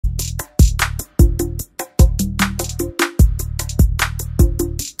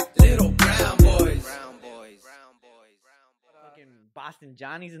Boston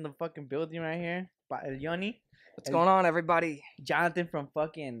Johnny's in the fucking building right here. Jonny. What's going on, everybody? Jonathan from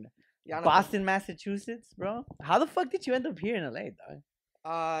fucking Jonathan. Boston, Massachusetts, bro. How the fuck did you end up here in LA, dog?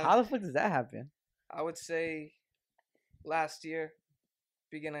 How the fuck does that happen? I would say last year,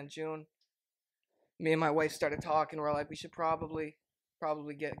 beginning of June, me and my wife started talking. We're like, we should probably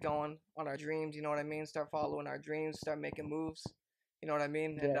get going on our dreams. You know what I mean? Start following our dreams. Start making moves. You know what I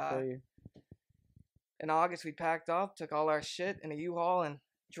mean? Yeah, I feel you. In August, we packed up, took all our shit in a U-Haul, and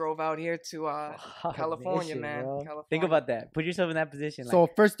drove out here to California, man. California. Think about that. Put yourself in that position. So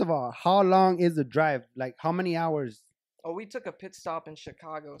first of all, how long is the drive? Like how many hours? Oh, we took a pit stop in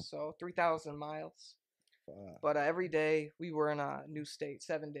Chicago, so 3,000 miles. But every day we were in a new state,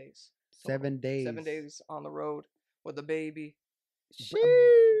 7 days. 7 days. 7 days on the road with the baby.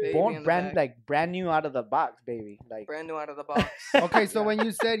 Baby born brand new out of the box, baby. Like brand new out of the box. Okay, so when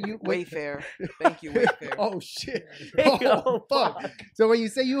you said you Wayfair, thank you, Wayfair. Oh shit! Oh fuck! So when you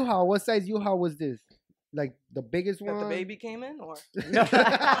say U-Haul, what size U-Haul was this? Like the biggest one? That the baby came in, or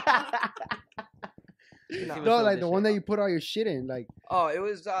no, like the one that you put all your shit in, like. Oh, it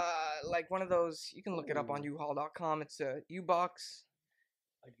was like one of those. You can look it up on U-Haul.com. It's a U-Box.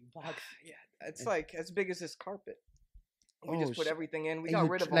 A U-Box. Yeah, it's like as big as this carpet. We just put everything in. We got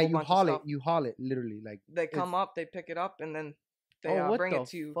rid of a like whole bunch of stuff. You haul it, literally. Like they come up, they pick it up, and then they bring it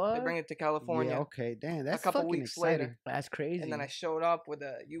to you. Fuck? They bring it to California. Yeah, okay, damn, that's a couple fucking weeks exciting. later. That's crazy. And then I showed up with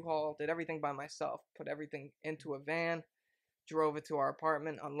a U-Haul, did everything by myself, put everything into a van, drove it to our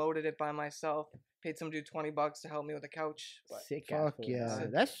apartment, unloaded it by myself, paid some dude $20 to help me with the couch. But sick. Fuck yeah,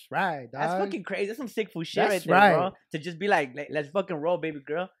 that's right, dog. That's fucking crazy. That's some sick fool shit That's right there, right. bro. To just be like, let's fucking roll, baby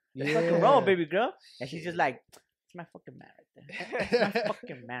girl. Let's Yeah. fucking roll, baby girl. And she's just like, it's my fucking man right there. It's my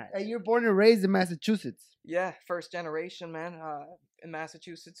fucking man. Hey, you're born and raised in Massachusetts. Yeah, first generation, man. In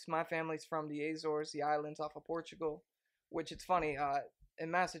Massachusetts, my family's from the Azores, the islands off of Portugal. Which it's funny.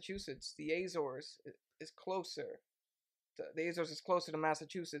 In Massachusetts, the Azores is closer. The Azores is closer to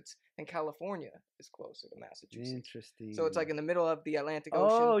Massachusetts, and California is closer to Massachusetts. Interesting. So it's like in the middle of the Atlantic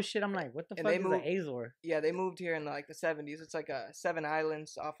Ocean. Oh shit! I'm like, what the And fuck they is moved- an Azor? Yeah, they moved here in like the 70s. It's like 7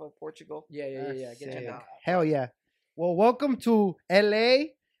 islands off of Portugal. Yeah. Get Sick. you. Hell yeah. Well, welcome to LA.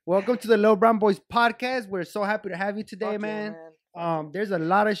 Welcome to the Lil Brown Boys podcast. We're so happy to have you today, Fuck yeah, man. There's a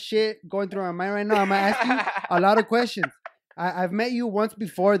lot of shit going through my mind right now. I'm gonna ask you a lot of questions. I've met you once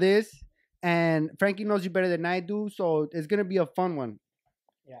before this, and Frankie knows you better than I do, so it's gonna be a fun one.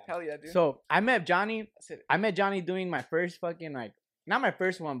 Yeah. Hell yeah, dude. So I met Jonny. That's it. I met Jonny doing my first fucking like, not my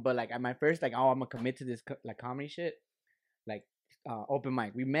first one, but like my first like, oh, I'm gonna commit to this like comedy shit, like open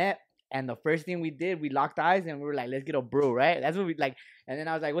mic. We met, and the first thing we did, we locked eyes, and we were like, let's get a brew, right? That's what we like. And then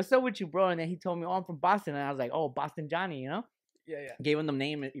I was like, what's up with you, bro? And then he told me, oh, I'm from Boston, and I was like, oh, Boston Johnny, you know? Yeah. Gave him the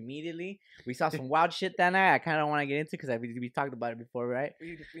name immediately. We saw some wild shit that night. I kind of don't want to get into because we talked about it before, right?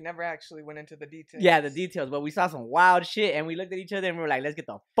 We never actually went into the details. Yeah, the details, but we saw some wild shit, and we looked at each other and we were like, let's get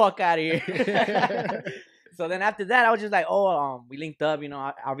the fuck out of here. So then after that, I was just like, we linked up. You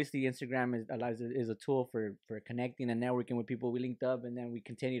know, obviously Instagram is a tool for connecting and networking with people. We linked up, and then we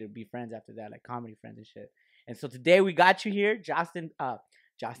continue to be friends after that, like comedy friends and shit. And so today we got you here,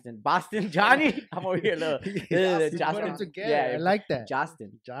 Boston Johnny. I'm over here, look. Justin together. Yeah, I like that.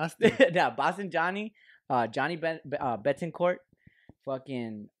 Justin. Justin. Yeah, Boston Johnny. Johnny Bettencourt.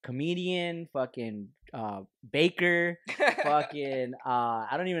 Fucking comedian. Fucking baker. Fucking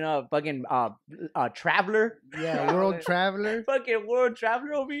I don't even know. Fucking traveler. Yeah, world traveler. Fucking world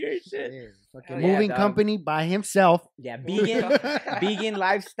traveler over here. Shit. Yeah, fucking Hell yeah, moving dog. company by himself. Yeah, vegan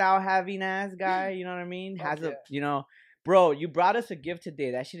lifestyle having ass guy. You know what I mean? Fuck Has a yeah. Bro, you brought us a gift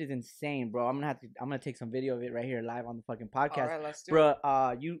today. That shit is insane, bro. I'm gonna take some video of it right here live on the fucking podcast. All right, let's do Bro,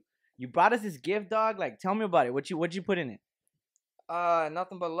 it. you brought us this gift, dog. Like, tell me about it. What you put in it?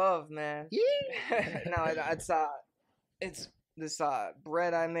 Nothing but love, man. Yeah. No, it's this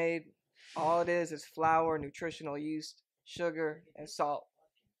bread I made. All it is flour, nutritional yeast, sugar, and salt.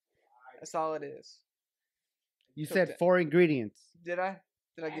 That's all it is. You Cooked said it. 4 ingredients. Did I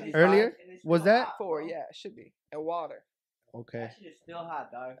give you Earlier? 5? Was that? 4, yeah, it should be. And water. Okay. That shit is still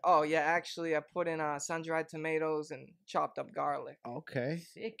hot, dog. Oh yeah, actually I put in sun-dried tomatoes and chopped up garlic. Okay.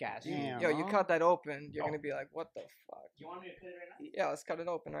 Sick ass. Damn. Yo, you cut that open, you're gonna be like, what the fuck? You want me to cut it right Yeah, let's cut it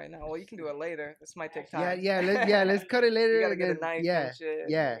open right now. Well, you can do it later. This might take time. Let's cut it later. You gotta and get a then- knife Yeah. and shit.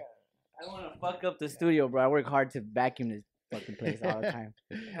 Yeah. I don't want to fuck up the studio, bro. I work hard to vacuum this fucking place all the time.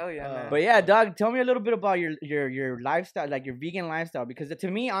 Hell yeah, man. But yeah, dog, tell me a little bit about your lifestyle, like your vegan lifestyle, because to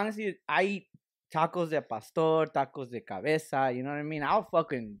me, honestly, I eat tacos de pastor, tacos de cabeza. You know what I mean? I'll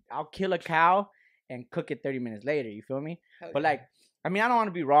kill a cow and cook it 30 minutes later. You feel me? Hell But yeah. like, I mean, I don't want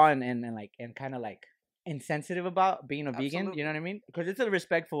to be raw and kind of like insensitive about being a vegan. Absolutely. You know what I mean? Because it's a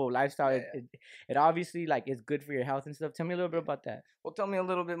respectful lifestyle. Yeah. It obviously like is good for your health and stuff. Tell me a little bit about that. Well, tell me a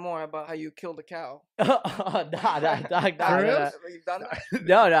little bit more about how you killed a cow. Dog. For real? You've done that?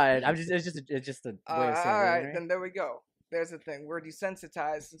 No. I'm just. It's just a way of saying All it, right, then there we go. There's the thing. We're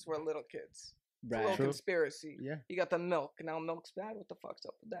desensitized since we're little kids. It's a Right. little True. conspiracy. Yeah. You got the milk. Now milk's bad. What the fuck's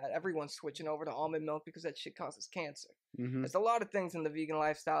up with that? Everyone's switching over to almond milk because that shit causes cancer. Mm-hmm. There's a lot of things in the vegan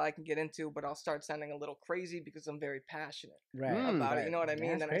lifestyle I can get into, but I'll start sounding a little crazy because I'm very passionate Right. about right. it. You know what I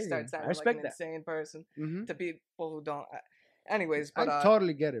mean? That's Then crazy. I start I sounding like respect an that. insane person Mm-hmm. to people who don't. Anyways, but I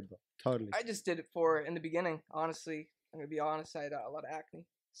totally get it, bro. Totally. I just did it for in the beginning. Honestly, I'm gonna be honest. I had a lot of acne,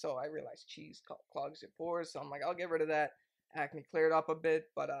 so I realized cheese clogs your pores. So I'm like, I'll get rid of that. Acne cleared up a bit,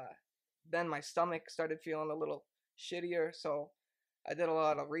 but then my stomach started feeling a little shittier. So I did a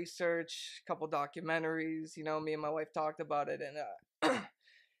lot of research, a couple documentaries. You know, me and my wife talked about it, and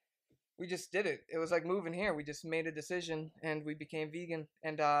we just did it. It was like moving here. We just made a decision, and we became vegan.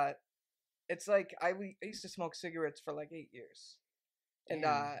 And it's like I used to smoke cigarettes for like 8 years. And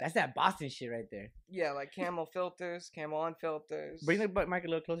Damn, that's that Boston shit right there. yeah, like Camel filters, Camel unfilters. Bring the mic a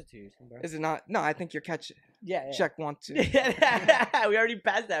little closer to you, bro. Is it not? No, I think you're catching. Yeah. Check 1 2. We already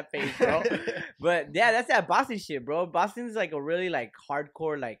passed that phase, bro. But yeah, that's that Boston shit, bro. Boston's like a really like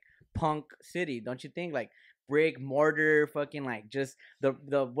hardcore like punk city, don't you think? Like brick, mortar, fucking like just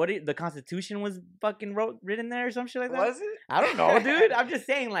the Constitution was fucking written there or some shit like that. Was it? I don't know, dude. I'm just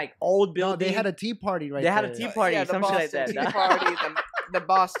saying like old No, buildings. they had a tea party right They had there. a tea party, Yeah, the some Boston shit like that. Tea dog. Party, the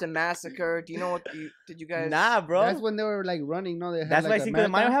Boston Massacre. Do you know what? Did you guys? Nah, bro. That's when they were like running. No, they had That's like why a Cinco de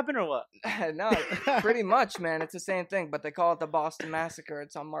Mayo marathon. happened or what? No, pretty much, man. It's the same thing, but they call it the Boston Massacre.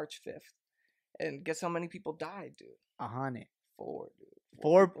 It's on March 5th, and guess how many people died, dude? 100. 4, dude.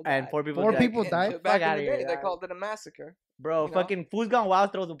 Four people and died. 4 people. Four died. people And died? back Fuck in outta the here, day, they dog. called it a massacre. Bro, you know? fucking Food's Gone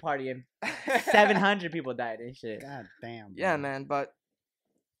Wild throws a party and 700 people died and shit. God damn. Yeah, bro. man. But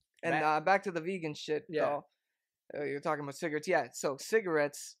and back to the vegan shit. Yeah. Though. You're talking about cigarettes. Yeah. So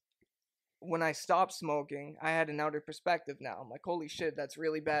cigarettes. When I stopped smoking, I had an outer perspective now. I'm like, holy shit, that's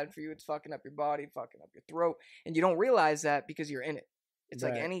really bad for you. It's fucking up your body, fucking up your throat. And you don't realize that because you're in it. It's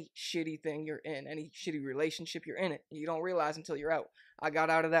like Right. any shitty thing you're in, any shitty relationship you're in it. You don't realize until you're out. I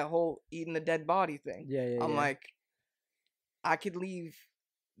got out of that whole eating the dead body thing. Yeah. I'm like, I could leave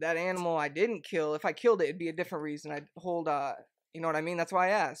that animal I didn't kill. If I killed it, it'd be a different reason. I'd hold, you know what I mean? That's why I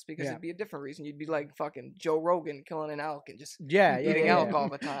asked, because Yeah. it'd be a different reason. You'd be like fucking Joe Rogan killing an elk and just yeah. eating elk all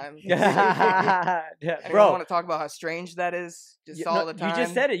the time. Yeah, I bro. want to talk about how strange that is, just You- all no, the time. You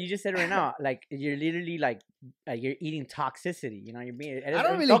just said it. You just said it right now. Like you're literally like you're eating toxicity. You know, you're being. I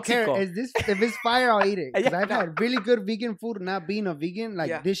don't really care. Toxico. Is this if it's fire, I'll eat it. Because Yeah, I've no. had really good vegan food. Not being a vegan, like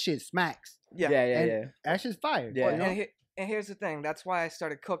Yeah. this shit smacks. Yeah. And That shit's fire. Yeah. you know? And here's the thing. That's why I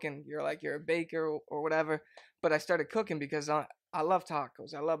started cooking. You're a baker or whatever. But I started cooking because I love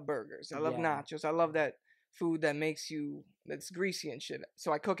tacos. I love burgers. I love Yeah. nachos. I love that food that that's greasy and shit.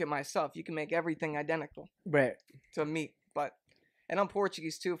 So I cook it myself. You can make everything identical Right. to meat. And I'm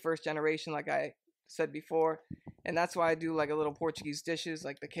Portuguese too, first generation, like I said before. And that's why I do like a little Portuguese dishes,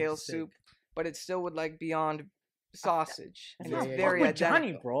 like the kale Sick. soup. But it's still with like beyond sausage. And That's it's why I very fuck with Johnny,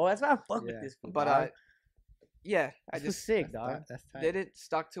 identical. bro. That's why I fuck Yeah. with this. Food, But dog. yeah, I This was just sick, dog. That's tight. did it,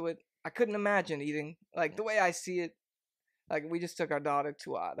 stuck to it. I couldn't imagine eating like the way I see it. Like we just took our daughter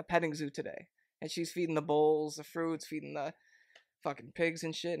to the petting zoo today, and she's feeding the bulls, the fruits, feeding the fucking pigs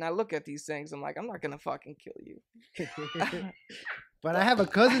and shit. And I look at these things, I'm like, I'm not gonna fucking kill you. But I have a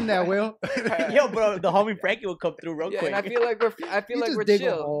cousin that will. Yo, bro, the homie Frankie will come through real Yeah, quick. and I feel like You just we're dig a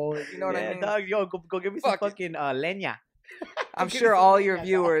chill. hole. You know what I yeah, mean? dog. Yo, go give me some Fuck it. fucking leña. I'm Give me sure some all your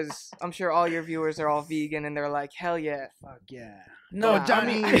leña, dog. viewers are all vegan, and they're like, hell yeah. Fuck yeah. No, Oh,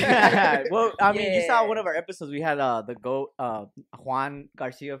 Johnny. well, I mean, you saw Yeah. one of our episodes. We had the goat, Juan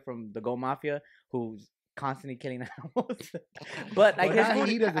Garcia from the Goat Mafia, who's constantly killing animals. But like But his now food,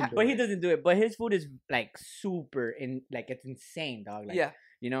 he doesn't do but it. he doesn't do it. But his food is like super like it's insane, dog. Like, Yeah.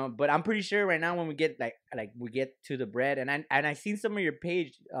 you know. But I'm pretty sure right now when we get like we get to the bread, and I seen some of your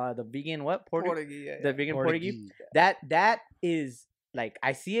page, the vegan Portuguese, yeah. the vegan Portuguese. That is like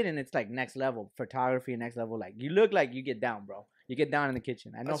I see it and it's like next level photography, next level. Like you look like you get down, bro. You get down in the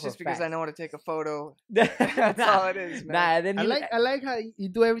kitchen. I know That's for just a because fact. I know how to take a photo. That's That's all it is, man. Nah, then I like how you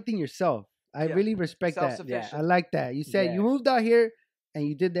do everything yourself. I Yeah. really respect that. Self-sufficient. I like that. You said Yeah. you moved out here and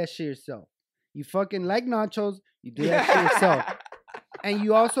you did that shit yourself. You fucking like nachos. You do that shit yourself. And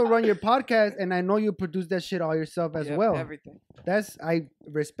you also run your podcast, and I know you produce that shit all yourself as Yep, well. Everything. I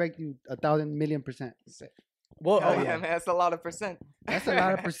respect you 1,000,000,000%. well, Oh, yeah. yeah, man. That's a lot of percent. That's a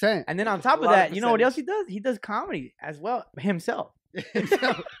lot of percent. and then on top A of lot of that, you know what else percentage. he does? He does comedy as well himself.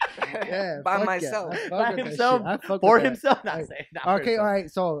 Yeah, By fuck myself. Yeah. I fuck By with that himself, shit. I fuck for with that. himself. Not Right. saying, not for Okay, all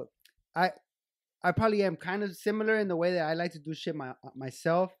himself. right. So I probably am kind of similar in the way that I like to do shit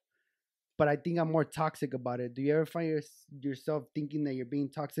myself, but I think I'm more toxic about it. Do you ever find yourself thinking that you're being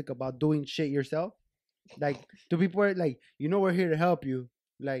toxic about doing shit yourself? Like, do people like, we're here to help you.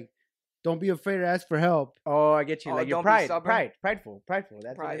 Like, don't be afraid to ask for help. Oh, I get you. Oh, Like your don't be stubborn. prideful.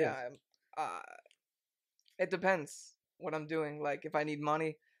 That's what it is. Yeah. It depends what I'm doing. Like if I need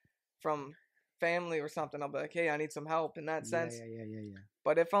money from family or something, I'll be like, hey, I need some help in that sense. Yeah.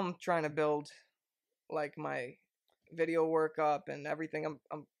 But if I'm trying to build like my video work up and everything,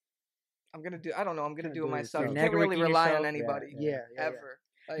 I'm gonna do. I don't know. I'm gonna do it myself. You're You can't really networking rely yourself. on anybody Yeah. ever.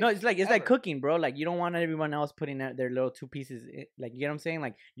 Like, No, it's like ever. cooking, bro. Like you don't want everyone else putting their little two pieces. Like you get what I'm saying?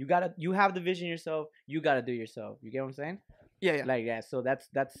 Like you have the vision yourself. You gotta do yourself. You get what I'm saying? Yeah. Like so that's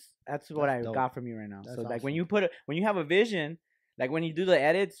what I dope. got from you right now. That's so like when awesome. when you have a vision, like when you do the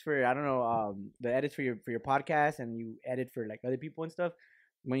edits for I don't know the edits for your podcast and you edit for like other people and stuff.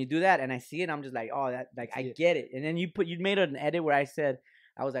 When you do that and I see it, I'm just like, oh, that like I get it. And then you made an edit where I said.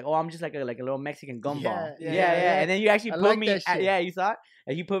 I was like, oh, I'm just like a little Mexican gumball. Yeah. And then you actually I put like me, that shit. you saw it?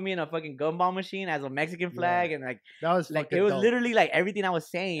 And you put me in a fucking gumball machine as a Mexican flag, and like That was like fucking it was dope. literally like everything I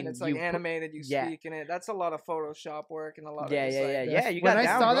was saying. And it's like animated. You yeah. speak in it. That's a lot of Photoshop work and a lot of Yeah. You got when I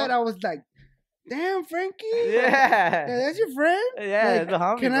down, saw bro. that, I was like, damn, Frankie. Yeah. That's your friend? Yeah, Like, it's a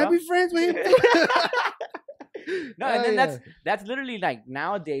homie, can bro. I be friends with him too? No, and then that's literally like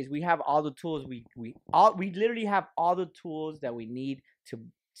nowadays we have all the tools we literally have all the tools that we need to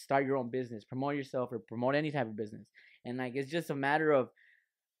start your own business, promote yourself or promote any type of business. And like it's just a matter of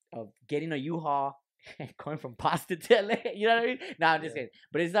getting a U-Haul and going from Boston to LA. You know what I mean? No, I'm just kidding.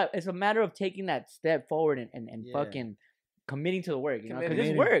 But it's a matter of taking that step forward and fucking committing to the work, you know, because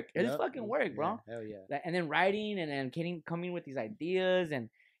it's work. It's fucking work, bro. Hell yeah. And then writing and then coming with these ideas and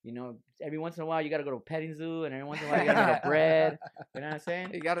you know, every once in a while you gotta go to a petting zoo, and every once in a while you gotta get bread. You know what I'm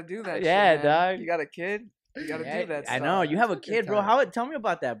saying? You gotta do that. Yeah, shit, man. dog. You got a kid. You gotta do that. I stuff. know you have a It's a kid, good bro. time. Tell me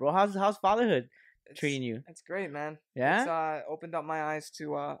about that, bro. How's fatherhood treating you? It's great, man. Yeah? It's opened up my eyes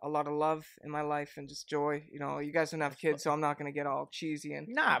to a lot of love in my life and just joy. You know, you guys don't have kids, so I'm not gonna get all cheesy and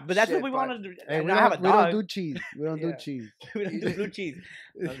Nah, but that's shit, what we want to do. Hey, And we I have a don't dog. do cheese. We don't do Yeah. cheese. We don't do blue cheese.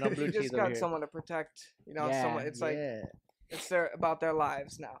 No blue you cheese just over got here. someone to protect. You know, Yeah, someone. It's like it's about their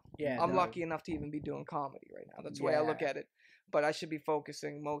lives now. Yeah, I'm dog. lucky enough to even be doing comedy right now. That's the way I look at it. But I should be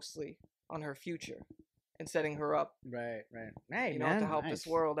focusing mostly on her future and setting her up. Right. Hey, You know, man. to help this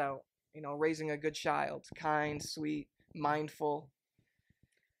world out. You know, raising a good child, kind, sweet, mindful.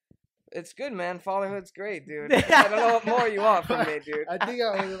 It's good, man. Fatherhood's great, dude. I don't know what more you want from me, dude. I think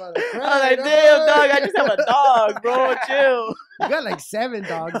I was about to cry. I was like, damn, dog. I just have a dog, bro. Chill. You got like 7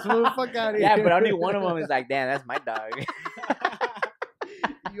 dogs. Fool. Fuck out of here. Yeah, but only one of them is like, damn, that's my dog.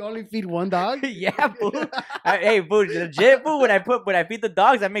 You only feed one dog? Yeah, fool. Hey, fool, legit, fool. When I feed the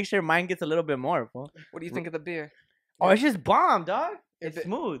dogs, I make sure mine gets a little bit more, fool. What do you think of the beer? Oh, it's just bomb, dog. Is It's it-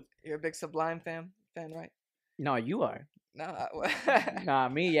 smooth. You're a big Sublime fan, right? No, you are. Nah. Nah,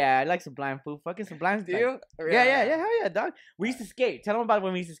 me, yeah. I like Sublime, fool. Fucking Sublime's Do like- you? Yeah, hell yeah, dog. We used to skate. Tell them about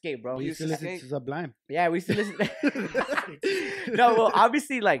when we used to skate, bro. We used to used to listen skate. to Sublime. Yeah, we used to listen. No, well,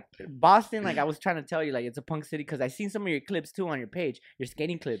 obviously, like Boston, like I was trying to tell you, like it's a punk city because I seen some of your clips too on your page, your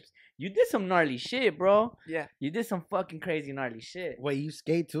skating clips. You did some gnarly shit, bro. Yeah. You did some fucking crazy gnarly shit. Wait, you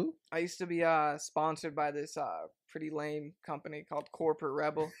skate too? I used to be sponsored by this pretty lame company called Corporate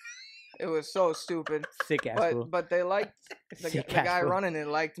Rebel. It was so stupid. Sick ass, fool. But they liked the Sick guy ass, fool. running it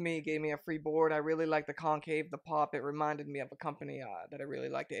liked me, gave me a free board. I really liked the concave, the pop. It reminded me of a company that I really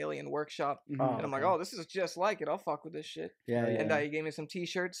liked, the Alien Workshop. Oh, And I'm like, okay. oh, this is just like it. I'll fuck with this shit. Yeah, yeah. And he gave me some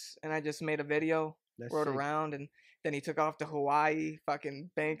T-shirts, and I just made a video, That's rode sick. around, and then he took off to Hawaii,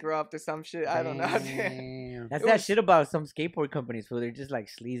 fucking bankrupt or some shit. I don't know. Damn. That's It that was- shit about some skateboard companies, fool. They're just like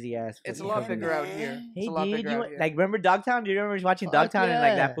sleazy ass. It's a fucking lot companies. bigger out here. Hey, It's a lot dude, bigger you out here. like remember Dogtown? Do you remember watching Fuck Dogtown and like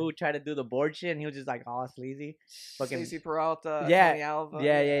yeah. that fool tried to do the board shit and he was just like all sleazy? Fucking Stacey Peralta, Yeah. Tony Alva.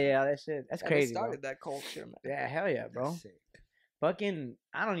 yeah, that shit. That's And crazy, They bro. started that culture, man. Yeah, hell yeah, bro. That's sick. Fucking,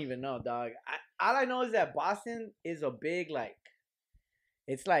 I don't even know, dog. All I know is that Boston is a big like,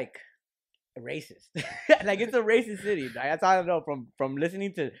 it's like racist. Like it's a racist city. Dog. That's all I know from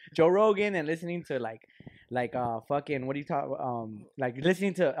listening to Joe Rogan and listening to like fucking what do you talk like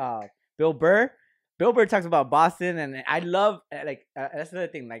listening to Bill Burr. Bill Burr talks about Boston and I love that's another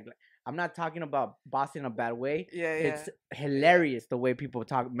thing like. I'm not talking about Boston in a bad way. Yeah. It's hilarious the way people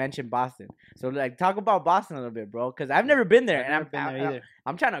mention Boston. So like talk about Boston a little bit, bro. Because I've never been there, I've and never been there either.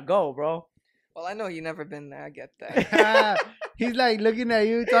 I'm trying to go, bro. Well, I know you never been there. I get that. He's like looking at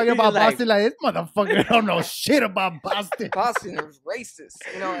you, talking He's about like- Boston. Like this motherfucker don't know shit about Boston. Boston is racist.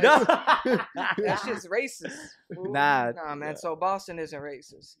 You know, No. that shit's racist. Fool. Nah. Nah, man. So Boston isn't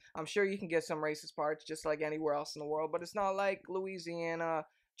racist. I'm sure you can get some racist parts just like anywhere else in the world, but it's not like Louisiana,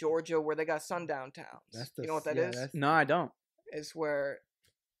 Georgia, where they got sundown towns. You know what that is? No, I don't. It's where,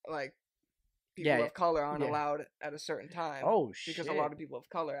 like, people Yeah, of color aren't yeah. allowed at a certain time. Oh shit. Because a lot of people of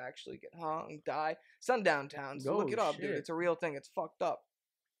color actually get hung, die. Sundown towns. Oh, Look it up, dude. shit. It's a real thing. It's fucked up.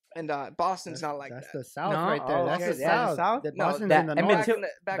 And Boston's not like That's that. the South No? right there. Oh, That's okay. the Yeah, the South. South? The No, Boston's that- in the and North.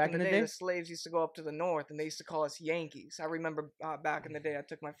 back in the day, the slaves used to go up to the north, and they used to call us Yankees. I remember back in the day, I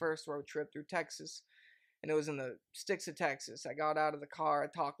took my first road trip through Texas, and it was in the sticks of Texas. I got out of the car, I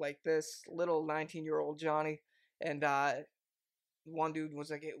talked like this, little 19-year-old Johnny, and one dude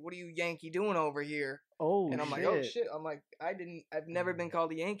was like, "Hey, what are you Yankee doing over here?" Oh, And I'm like, "Oh shit!" I'm like, I've never been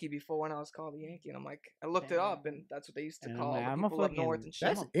called a Yankee before when I was called a Yankee, and I'm like, I looked it up, and that's what they used to And call the I'm a people up fucking- north and shit.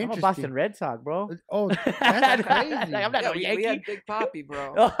 That's I'm interesting. a Boston Red Sox, bro. Oh, that's crazy. Like, I'm not Yeah, no we Yankee. had Big Papi,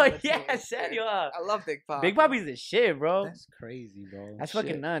 bro. Oh on the yeah, team. serio. I love Big Papi. Big Papi's the shit, bro. That's crazy, bro. That's shit.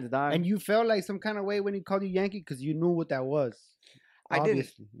 fucking nuts, dog. And you felt like some kind of way when he called you Yankee because you knew what that was. I didn't.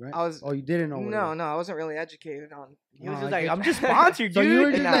 Obviously, right? I was. Oh, you didn't know. What it No, was. no, I wasn't really educated on. he was Oh, just I like, get I'm you. just sponsored, So dude. you were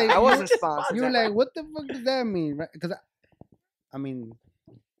And just nah, like, I you wasn't were- sponsored. You were like, what the fuck does that mean? Right? Because I mean,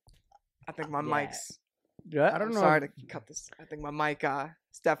 I think my Yeah. mic's. I don't I'm know. sorry to cut this. I think my mic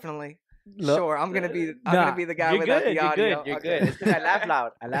is definitely. Look- Sure, I'm gonna be. I'm Nah, gonna be the guy you're without good, the you're audio. good. You're Okay. good. It's 'cause I laugh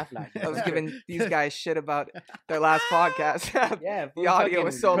loud. I laugh loud. I was giving these guys shit about their last podcast. Yeah, the audio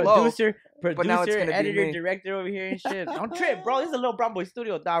was so producer, low. But now it's gonna be editor, me. director over here and shit. Don't trip, bro. This is a little Brown Boy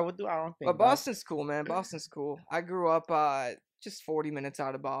studio, dog. We'll do our own thing. But dog. Boston's cool, man. Boston's cool. I grew up just 40 minutes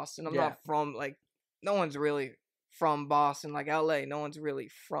out of Boston. I'm Yeah. not from like. No one's really from Boston, like LA. No one's really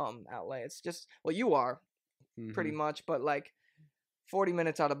from LA. It's just well, you are. Pretty much, but like 40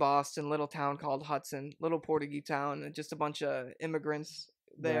 minutes out of Boston, little town called Hudson, little Portuguese town, and just a bunch of immigrants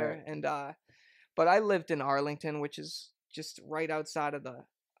there. And but I lived in Arlington, which is just right outside of the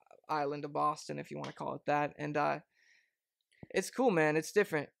island of Boston, if you want to call it that. And it's cool, man. It's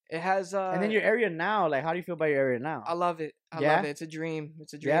different. It has And then your area now, like, how do you feel about your area now? I love it. I Yeah? love it. It's a dream.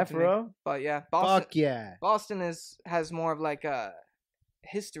 It's a dream. Yeah, to for me. real. But yeah, Boston. Fuck yeah. Boston has more of like a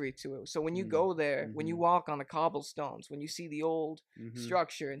history to it. So when you go there, when you walk on the cobblestones, when you see the old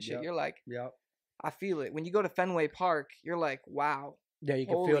structure and shit, Yep. you're like, Yep. I feel it. When you go to Fenway Park, you're like, wow, Yeah, you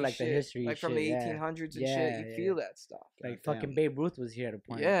can holy feel like shit. the history, like from shit, the yeah. 1800s and Yeah, shit. You yeah, feel that stuff. Like Goddamn. fucking Babe Ruth was here at a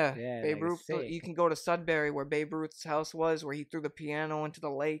point. Yeah, Babe Babe Ruth. You can go to Sudbury, where Babe Ruth's house was, where he threw the piano into the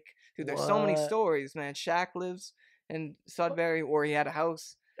lake. Dude, there's so many What? stories, man. Shaq lives in Sudbury, or he had a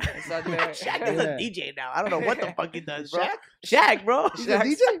house in Sudbury. Shaq is Yeah. a DJ now. I don't know what the fuck he does, bro. Shaq? Shaq, bro. He's a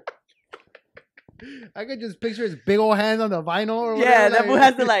DJ? I could just picture his big old hands on the vinyl. Or Yeah, whatever, that fool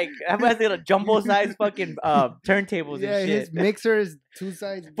has to like, that fool has to get a jumbo size fucking turntables Yeah, and shit. his mixer is two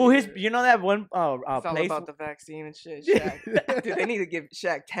sides. Fool, his, bigger. you know that one It's all place, about the vaccine and shit. Shaq. Dude, they need to give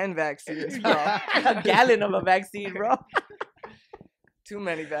Shaq 10 vaccines, bro. a gallon of a vaccine, bro. Too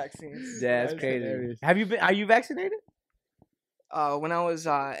many vaccines. Yeah, that's That's crazy. hilarious. Have you been? Are you vaccinated? When I was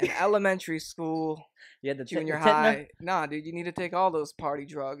in elementary school, Yeah, the junior the tetanus? high. Nah, dude, you need to take all those party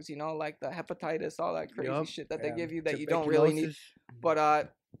drugs, you know, like the hepatitis, all that crazy Yup, shit that they yeah. give you that you don't really need. Tuberculosis. But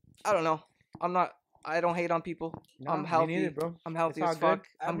I don't know. I don't hate on people. No, I'm me healthy. neither, bro. I'm healthy all as good. fuck.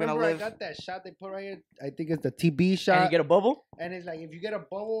 I I'm gonna remember live. I got that shot they put right here. I think it's the TB shot. And you get a bubble? And it's like if you get a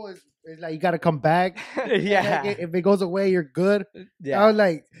bubble, it's like you gotta come back. Yeah. Like, if it goes away, you're good. I Yeah. was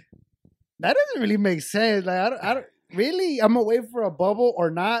like, that doesn't really make sense. Like I don't really. I'm gonna wait for a bubble or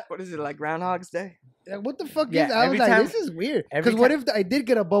not. What is it, like Groundhog's Day? Like, what the fuck Yeah, is? I was every like, time- this is weird. every Because what time- if I did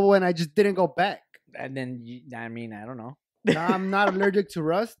get a bubble and I just didn't go back? And then, I mean, I don't know. Now I'm not allergic to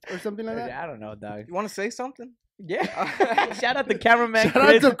rust or something like that. I don't know, dog. You want to say something? Yeah. Shout out to cameraman Shout out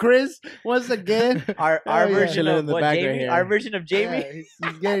Chris. to Chris once again. Our Oh, yeah. version Chilling of in the what, back right Jamie? here. Our version of Jamie. Yeah,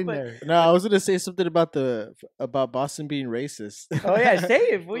 he's getting But- there. No, I was gonna say something about Boston being racist. Oh yeah, say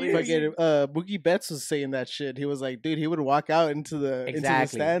it. Fool. You- Fucking Mookie Betts was saying that shit. He was like, dude, he would walk out into the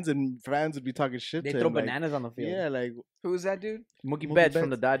Exactly. stands and fans would be talking shit They to throw him. like, bananas on the field. yeah, like Who's that dude? Mookie, Mookie Betts from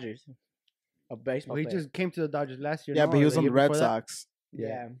Betts. the Dodgers. A baseball Well, he player. just came to the Dodgers last year. yeah, no? but he Or was the on the year Red before that? Sox.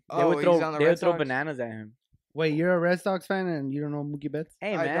 Yeah. Oh, They would he's throw, on the they Red would throw Sox? bananas at him. Wait, you're a Red Sox fan and you don't know Mookie Betts?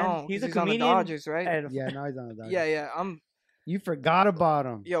 Hey I man, don't. he's 'cause a he's comedian. on the Dodgers, right? and- Yeah, now he's on the Dodgers. Yeah. You forgot about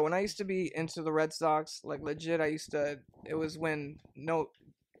him. Yo, when I used to be into the Red Sox, like legit, it was when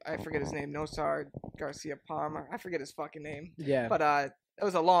I forget his name, Nosar Garcia Palmer. I forget his fucking name. yeah. But it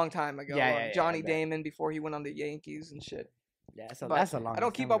was a long time ago. Yeah, yeah, Johnny I bet. Damon before he went on the Yankees and shit. Yeah, so But that's a long. I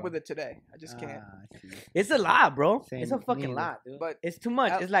don't keep time up with ago. it today. I just can't. I see. It's a lot, bro. Same, It's a me fucking either. lot, dude. But It's too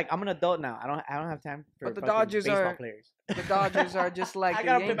much. Al- It's like I'm an adult now. I don't have time for But the fucking Dodgers baseball are- players. The Dodgers are just like I the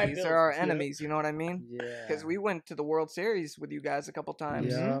gotta pay my Yankees. bills. They're our Yeah. enemies. You know what I mean? Yeah. Because we went to the World Series with you guys a couple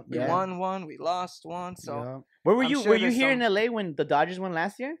times. Yeah. We Yeah. won one. We lost one. So Yeah. Where were I'm you? sure Were you there's here some- in LA when the Dodgers won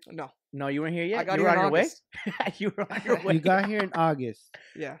last year? no, No, you weren't here yet. I got you here were in on your August. way. You were on your way. You got here in August.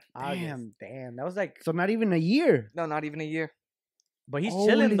 Yeah. Damn, damn. That was like. So not even a year. No, not even a year. But he's Holy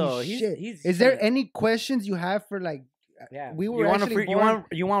chilling though. shit. He's. Is there chilling. any questions you have for like? Yeah. We were you want actually you born want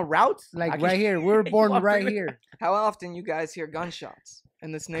you want routes? I like can- right here. We were You born want right free- here. How often you guys hear gunshots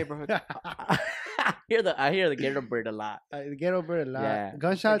in this neighborhood? I hear the ghetto bird a lot. Get over a lot. Yeah.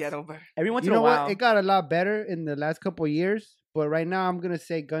 Gunshots. Get over. Every once You in a know while. what? It got a lot better in the last couple of years, but right now I'm gonna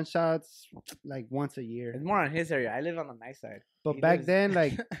say gunshots like once a year. It's more on his area. I live on the nice side. But he back lives- then,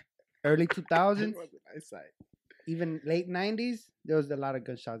 like early 2000s, Nice side. even late 90s, there was a lot of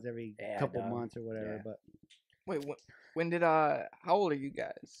gunshots every Yeah, couple dog. months or whatever. Yeah. But Wait, when did how old are you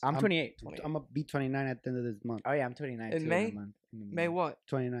guys? I'm 28. I'm gonna be 29 at the end of this month. Oh yeah, I'm 29. In too May? a month. In a May month. what?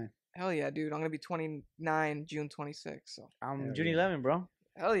 29. Hell yeah, dude. I'm gonna be 29 June 26th. So I'm Hell June yeah. 11, bro.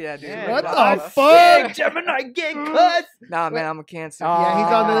 hell yeah, dude. Yeah, What bro. the Sick, fuck? Gemini get cut. Nah, man, I'm a Cancer. Yeah,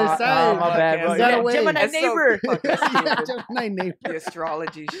 he's on the other Oh, side. my bad, bro. You gotta Yeah, wait. Gemini That's so neighbor. fucking Yeah, stupid. Gemini neighbor. The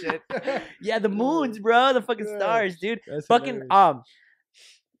astrology shit. Yeah, the moons, bro. The fucking Yeah. stars, dude. That's Fucking hilarious.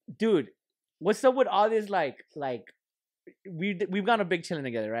 dude, what's up with all this like we've gone a big chilling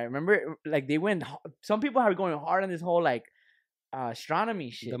together, right? Remember, like they went. Some people are going hard on this whole like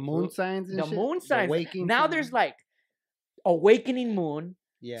astronomy shit. The bro. moon signs and The shit? moon signs. waking Now sign? there's like awakening moon,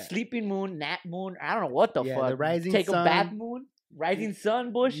 yeah. sleeping moon, nap moon. I don't know what the Yeah, fuck. the rising Take a bath sun. moon, rising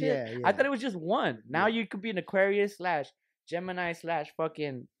sun bullshit. Yeah, I yeah. thought it was just one. Now Yeah. you could be an Aquarius / Gemini /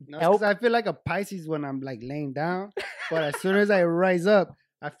 fucking No, it's 'cause elk. I feel like a Pisces when I'm like laying down, but as soon as I rise up,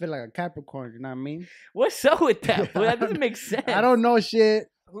 I feel like a Capricorn. You know what I mean? What's up with that? Fool? That doesn't make sense. I don't know shit.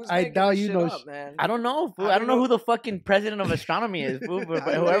 Who's I making doubt this you shit know up, sh- man. I don't know. Fool. How I do don't you know know- who the fucking president of astronomy is. Fool, but How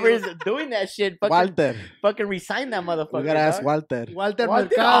do you whoever know- is doing that shit, fucking, Walter. fucking resign that motherfucker. We gotta ask dog. Walter. Walter Walter-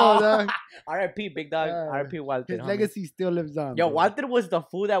 Mercado, Oh. dog. R.I.P. Big dog. Yeah. R.I.P. Walter. His homie. legacy still lives on. Yo, bro. Walter was the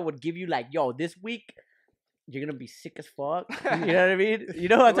fool that would give you like, yo, this week you're gonna be sick as fuck. You know what I mean? You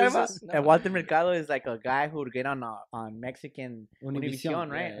know what I'm Who talking is about? this? No. And Walter Mercado is like a guy who would get on Mexican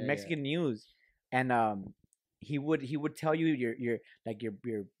Univision, right? Yeah, yeah, Mexican news, and he would tell you your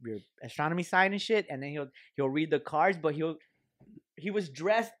astronomy sign and shit, and then he'll read the cards, but he was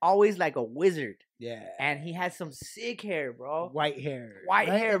dressed always like a wizard, Yeah. and he had some sick hair, bro. White hair. White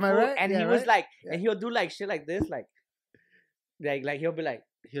right? hair, Am I fool. right? And Yeah, he was right? like, Yeah. and he'll do like shit like this, like he'll be like,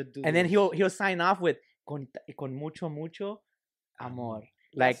 He'll do and then this. he'll sign off with con mucho amor,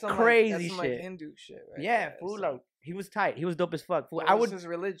 like That's some, crazy that's some, like, shit. Hindu shit, right? Yeah, there, fool. so- Like he was tight. He was dope as fuck. Fool. What I was would, his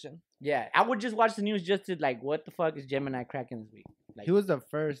religion? yeah, I would just watch the news just to like, what the fuck is Gemini cracking this week? Like, He was the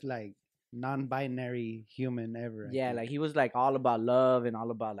first like non-binary human ever. I yeah, think. like he was like all about love and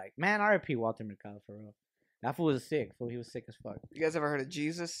all about like, man, R.I.P. Walter Mercado for real. That fool was sick. Fool, he was sick as fuck. You guys ever heard of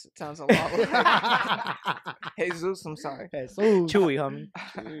Jesus? It sounds a lot like Jesus. I'm sorry. Jesus. Chewy,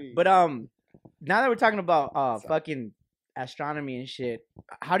 homie. But now that we're talking about Sorry. fucking astronomy and shit,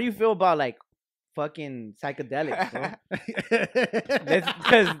 how do you feel about like fucking psychedelics, bro?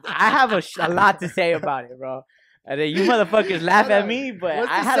 Because I have a lot to say about it, bro. And then you motherfuckers laugh Hold at on. me, but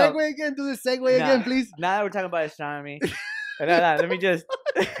What's I the had segue again? Do the segue Nah. again, please. now that we're talking about astronomy, let me just.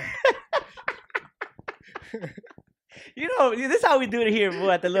 You know, this is how we do it here, bro,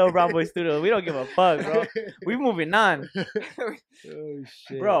 at the Little Brown Boy Studio. We don't give a fuck, bro. We moving on, Oh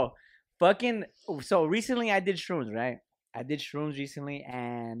shit, bro. Fucking. So recently, I did shrooms, right? I did shrooms recently,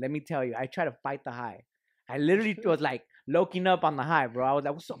 and let me tell you, I tried to fight the high. I literally was like loking up on the high, bro. I was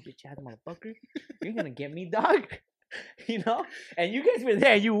like, "What's up, bitch ass motherfucker? You ain't gonna get me, dog." You know? And you guys were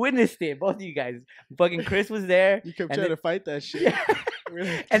there. You witnessed it, both of you guys. Fucking Chris was there. You kept And trying then- to fight that shit. Yeah. Really,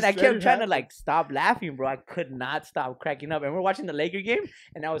 And just I let kept it trying to happen. like stop laughing, bro. I could not stop cracking up. And we're watching the Laker game,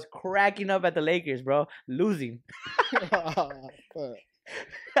 and I was cracking up at the Lakers, bro, losing. Fuck.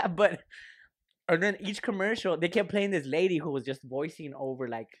 But and then each commercial, they kept playing this lady who was just voicing over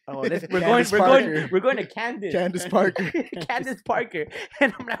like, "Oh, we're going, Candace Parker. we're going to Candace, Candace Parker. Candace Parker."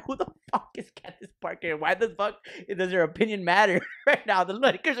 And I'm like, "Who the fuck is Candace Parker? Why the fuck does her opinion matter right now? The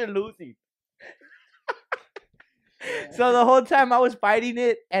Lakers are losing." So the whole time I was fighting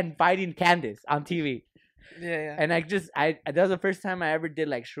it and fighting Candace on TV. Yeah. And that was the first time I ever did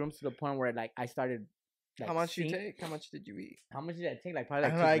like shrooms to the point where like I started. Like, How much you seeing- take? How much did you eat? How much did I take? Like probably I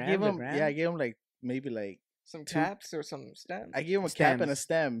like don't know, 2 grams, a gram? I gave him like maybe like Some caps or some stems? I gave him a cap and a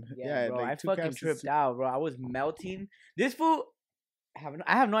Stems. stem. Yeah, bro. like I 2 fucking caps and tripped 2 out, bro. I was melting. This fool.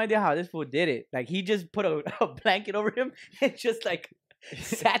 I have no idea how this fool did it. Like he just put a blanket over him and just like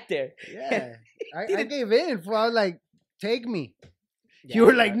sat there. Yeah, I Didn't- gave in. I was like, take me. Yeah, You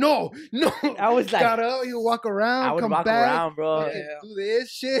were bro. like, no. I was like, got up. You walk around. I would come walk back. around, bro. fucking Yeah. Do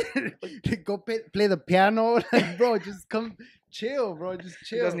this shit. Go play the piano. Like, bro, just come chill, bro. Just He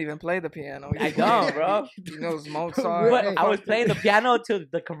chill. doesn't even play the piano. I don't, bro. He knows Mozart. But Hey. I was playing the piano to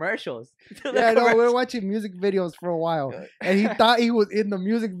the commercials. To the Yeah, I know. We were commercials. watching music videos for a while, and he thought he was in the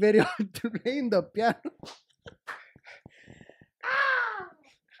music video playing the piano.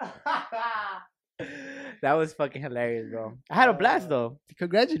 That was fucking hilarious, bro. I had a blast though.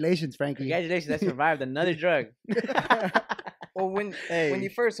 Congratulations, Frankie. Congratulations, I survived another drug. Well, when Hey. you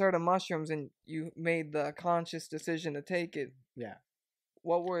first heard of mushrooms and you made the conscious decision to take it, Yeah.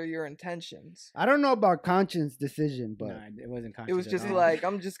 what were your intentions? I don't know about conscience decision, but No, it wasn't conscious. It was at just all. like,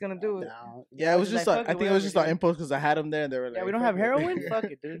 I'm just gonna do it. no. Yeah, it was just just like, like, fuck I it, think it was whatever, just on dude. impulse because I had them there and they were like, Yeah, we don't have fuck it. heroin. Fuck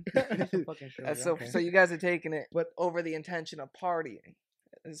it, dude. Do some fucking shit, So, okay. so you guys are taking it But- over the intention of partying,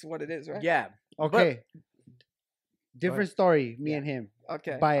 is what it is, right? Yeah. Okay. Different story. Me and him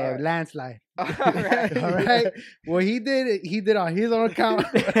Okay. by a alright. landslide. Alright. All right. Well, he did it. He did on his own account.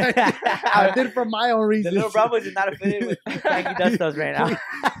 I did it for my own The reasons. little Brahmas is not affiliated with Frankie Dustos right now.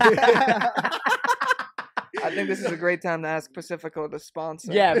 I think this is a great time to ask Pacifico to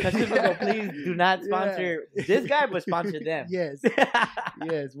sponsor. Yeah, Pacifico, please do not Yeah. sponsor this guy, but sponsor them. Yes.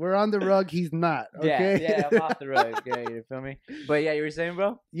 Yes. We're on the rug. He's not. Okay. Yeah, I'm off the road. Yeah, you feel me? But yeah, you were saying,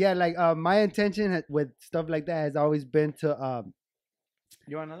 bro? Yeah, like my intention with stuff like that has always been to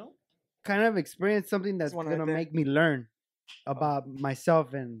You want another one? kind of experience something that's one right gonna there. make me learn about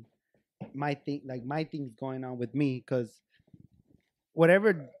myself and my things going on with me, because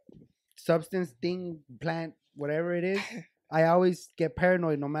whatever substance thing, plant, whatever it is, I always get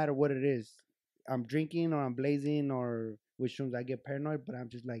paranoid no matter what it is. I'm drinking or I'm blazing or with shrooms, I get paranoid, but I'm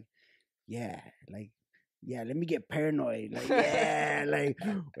just like, yeah, let me get paranoid. Like, yeah, like,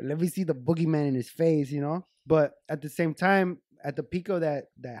 let me see the boogeyman in his face, you know? But at the same time, at the peak of that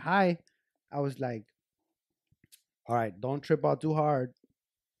high, I was like, all right, don't trip out too hard.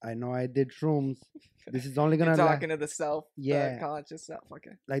 I know I did shrooms. This is only You're gonna talking to the self, Yeah. the conscious self.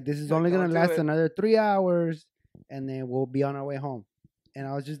 Okay. like this is Like, only gonna don't do last it. another 3 hours, and then we'll be on our way home. And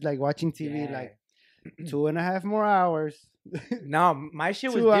I was just like watching TV, Yeah. like 2.5 more hours. No, my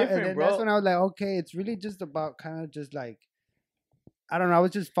shit was 2 hours, and different, then bro. that's when I was like, okay, it's really just about kind of just like, I don't know. I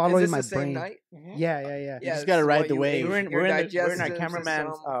was just Is following this my the same brain. night? Yeah. Yeah, just this gotta is ride what the you wave. ate, we're in your our digestive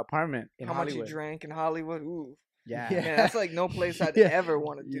cameraman's system, apartment in how Hollywood. much you drank in Hollywood. Ooh. Yeah. Yeah. Man, that's like no place I'd Yeah. ever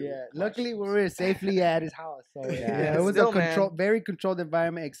want to do. Yeah. Luckily, we were safely at his house, so yeah, it was Still, a man. very controlled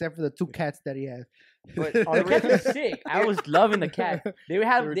environment, except for the 2 cats that he has. But Oh, the cats were sick. I was loving the cat. They were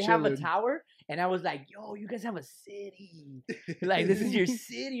have a chilling. tower, and I was like, "Yo, you guys have a city. Like this is your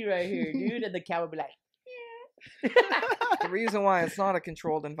city right here, dude." And the cat would be like, the reason why it's not a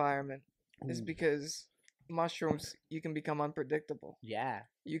controlled environment is Ooh. because mushrooms, you can become unpredictable. "Yeah,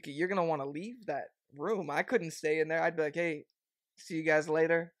 You're gonna want to leave that room. I couldn't stay in there. I'd be like, hey, see you guys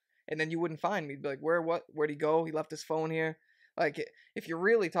later, and then you wouldn't find me. You'd be like, where'd he go? He left his phone here. Like, if you're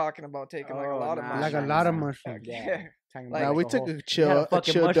really talking about taking like a Oh, lot of nah, Like mushrooms, a lot of nah. mushrooms. yeah. Talking Like, Nah, about we the took whole- a you had chill, a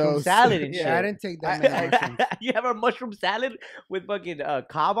fucking mushroom dose. salad and shit. Yeah, I didn't take that I- many mushrooms. You have a mushroom salad with fucking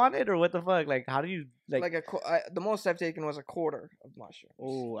cob on it, or what the fuck? Like, how do you like? Like the most I've taken was a quarter of mushrooms.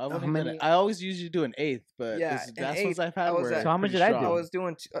 Oh, I How wouldn't many- done it. I always usually do an eighth, but Yeah, this, an that's eighth. ones I've I had was were at- So how much pretty did I do? I strong. was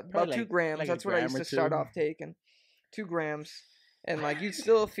doing about 2 like- grams. like a That's what I gram used or to start two. off taking. 2 grams, and like you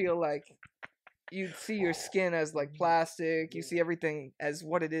still feel like you see your skin as like plastic. You see everything as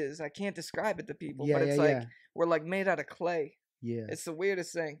what it is. I can't describe it to people, Yeah, but it's yeah, like yeah. we're like made out of clay. Yeah. It's the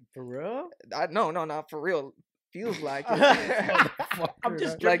weirdest thing. For real? No, not for real. Feels like it. I'm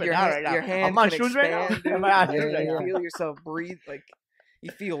just like tripping your out hand, right now. your hand I'm on can shrooms right now. expand, dude. I'm on Like, shrooms right you now. feel yourself breathe. Like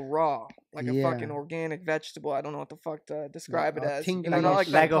you feel raw, like a fucking Yeah. organic vegetable. I don't know what the fuck to describe it a as. tingly Not like,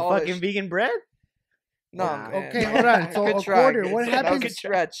 Like that a polished- fucking vegan bread? No, Nah. man. Okay, hold on. So Good a try, quarter, good what try. That was a happens-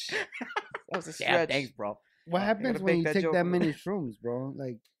 stretch. That was a Yeah, stretch. thanks, bro. What I happens gotta when make you that take joke that a little. many shrooms, bro?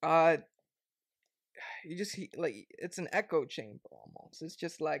 Like, You just like it's an echo chamber almost. It's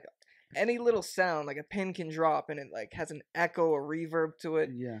just like any little sound, like a pin can drop, and it like has an echo, a reverb to it.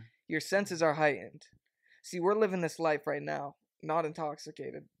 yeah. Your senses are heightened. See, we're living this life right now, not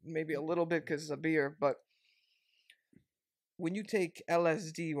intoxicated, maybe a little bit because of beer, but when you take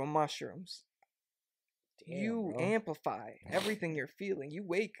LSD or mushrooms, you bro. amplify everything you're feeling. You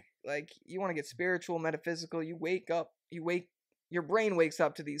wake, like, you want to get spiritual, metaphysical, you wake up, you wake your brain wakes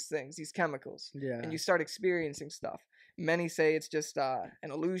up to these things, these chemicals, Yeah. and you start experiencing stuff. Many say it's just an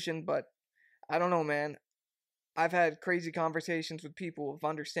illusion, but I don't know, man. I've had crazy conversations with people of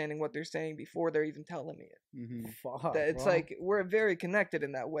understanding what they're saying before they're even telling me it. Mm-hmm. Fuck, That it's bro. like we're very connected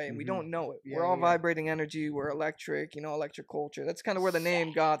in that way, and we Mhm. don't know it. Yeah, We're all yeah. vibrating energy. We're electric, electric culture. That's kind of where the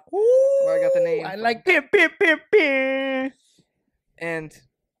name got. Ooh, Where I got the name I from. like And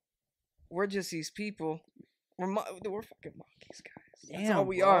we're just these people. We're fucking monkeys, guys. That's all Damn,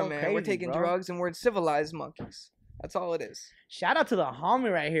 we bro, are, man. We're crazy, taking bro. drugs, and we're civilized monkeys. That's all it is. Shout out to the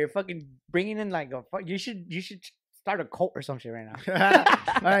homie right here, fucking bringing in like a fuck. You should start a cult or some shit right now.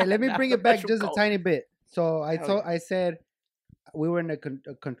 All right, let me bring it back Mushroom just a cult. tiny bit. So Hell I said we were in a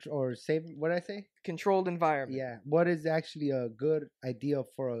control or safe. What did I say? Controlled environment. Yeah. What is actually a good idea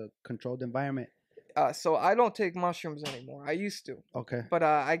for a controlled environment? So I don't take mushrooms anymore. I used to, Okay. but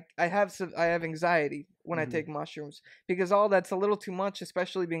I have anxiety when I Mhm. take mushrooms because all that's a little too much.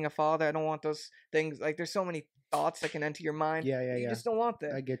 Especially being a father, I don't want those things. Like there's so many thoughts that can enter your mind. Yeah, yeah, You yeah. just don't want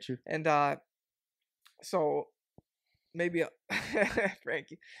that. I get you. And so maybe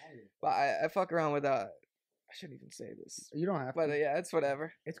Frankie, but I fuck around with I shouldn't even say this, You don't have but to. yeah, it's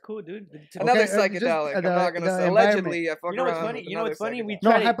whatever. It's cool, dude. Another just, psychedelic. I'm not gonna the say. environment. Allegedly, I fuck You know what's around. funny? with You know what's another funny? We psychedelic. No,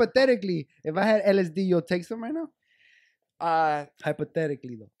 Try to- hypothetically, if I had LSD, you'll take some right now.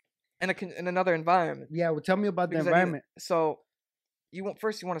 Hypothetically, though. in another environment. Yeah. Well, tell me about the Because I need- environment. So you want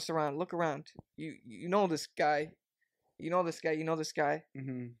to look around. You know this guy. You know this guy. You know this guy.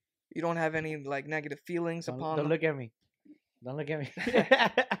 Mm-hmm. You don't have any like negative feelings upon Don't them. look at me. Don't look at me.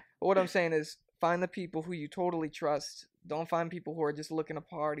 But what I'm saying is find the people who you totally trust. Don't find people who are just looking to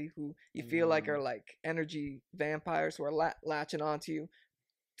party, who you feel like are like energy vampires who are latching onto you.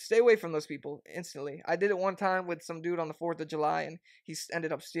 Stay away from those people instantly. I did it one time with some dude on the 4th of July, and he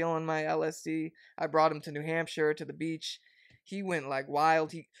ended up stealing my LSD. I brought him to New Hampshire to the beach. He went like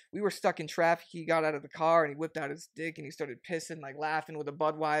wild. We were stuck in traffic. He got out of the car and he whipped out his dick and he started pissing, like laughing with a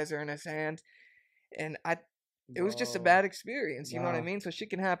Budweiser in his hand. And it was just a Bro. bad experience. You know what I Wow. mean? So shit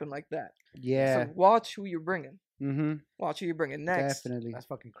can happen like that. Yeah. So watch who you're bringing. Mm-hmm. Watch who you're bringing next. Definitely. That's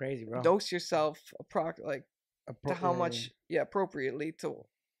fucking crazy, bro. Dose yourself to how Yeah, much, appropriately to.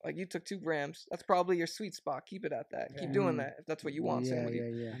 Like you took 2 grams. That's probably your sweet spot. Keep it at that. Keep Yeah. doing that if that's what you want. Same with you.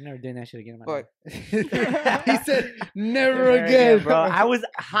 Yeah, I'm never doing that shit again in my But life. he said, "Never Never again, bro. I was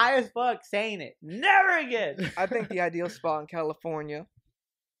high as fuck saying it. Never again. I think the ideal spot in California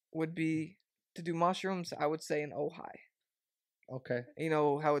would be to do mushrooms. I would say in Ojai. Okay. You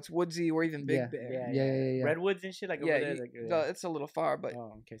know how it's woodsy or even Big Yeah. Bear. Yeah. Redwoods and shit like Yeah, over there. Like, it's a little far, but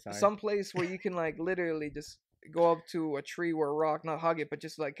oh, okay, sorry. some place where you can like literally just go up to a tree or a rock, not hug it, but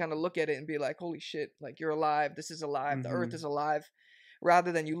just like kind of look at it and be like, holy shit, like you're alive. This is alive. The earth Mhm. is alive.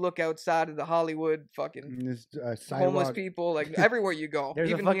 Rather than you look outside of the Hollywood fucking This, homeless sidewalk. people, like everywhere you go. There's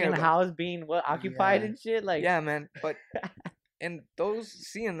even a fucking here, though. house being occupied Yeah. and shit. Like, Yeah, man. But and those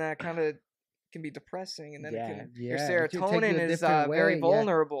seeing that kind of can be depressing, and then Yeah. it can, Yeah, your it can take you a serotonin is different way, very yeah.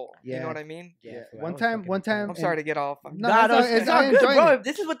 vulnerable. You Yeah. know what I mean? yeah. fool, I One was time, fucking- I'm sorry to get off. No, Nah, no, it's it's all- all good, enjoying bro. it.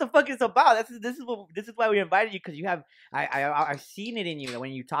 This is what the fuck it's about. This is why we invited you, because you have I've seen it in you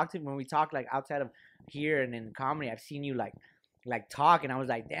when you talk when we talk like outside of here and in comedy. I've seen you like talk, and I was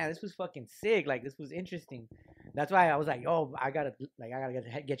like, damn, this was fucking sick. Like this was interesting. That's why I was like, oh, I gotta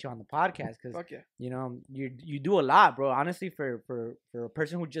get you on the podcast, because Fuck yeah. you know you do a lot, bro. Honestly, for a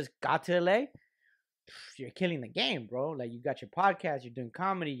person who just got to LA. You're killing the game, bro. Like you got your podcast, you're doing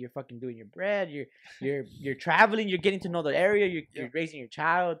comedy, you're fucking doing your bread, you're traveling, you're getting to know the area, you're raising your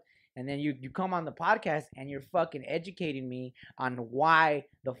child, and then you come on the podcast and you're fucking educating me on why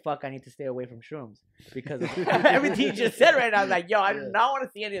the fuck I need to stay away from shrooms, because of everything you just said right now. I was like, yo, I do not want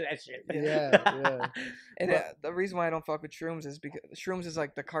to see any of that shit. Yeah. And the reason why I don't fuck with shrooms is because shrooms is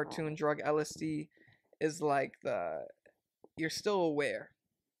like the cartoon drug. LSD is like you're still aware.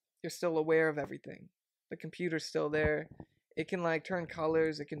 You're still aware of everything. The computer's still there. It can like turn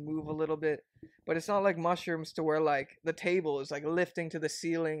colors. It can move a little bit, but it's not like mushrooms to where like the table is like lifting to the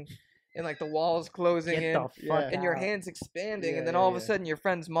ceiling, and like the walls closing Get in, the fuck and your out. hands expanding, Yeah, and then yeah, all of a yeah. sudden your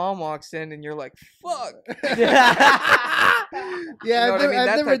friend's mom walks in, and you're like, "Fuck." Yeah, know what I mean? I've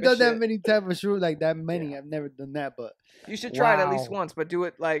That never type of done that shit. many type of shoot like that many. Yeah. I've never done that, but You should try it at least Wow. once, but do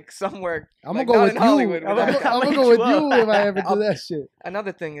it like somewhere. I'm like, gonna go not with in you. Hollywood I'm with gonna that. I'll go hit with you you up. if I ever do I'll- that shit.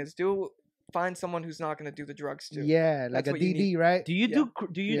 Another thing is find someone who's not gonna do the drugs too. Yeah, like That's a what you need. DD, right? Do you Yeah.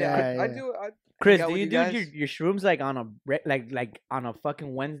 do you Yeah, I yeah. do. Chris, hang out do with you you do guys. your shrooms like on like on a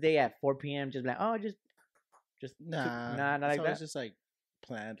fucking Wednesday at 4 p.m. just like, oh, just Nah, not it's like always that? just like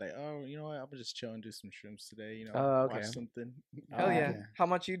planned. Like, oh, you know what? I'm gonna just chill and do some shrooms today. You know, Oh, okay. watch something. Hell yeah. yeah. How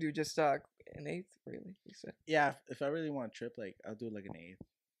much you do? Just an eighth, really? You said. Yeah, if I really want to trip, like I'll do like an eighth.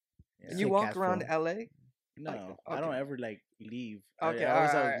 Yeah. And you Sick walk ass around flow. LA? No, Like, I don't okay. ever like leave. Okay, I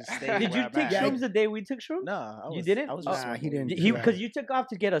always alright. just stay. Did where you I'm take at. shrooms the day we took shrooms? No, I was. You didn't? I was Oh. just Nah, he smoking didn't. weed. He Right. because you took off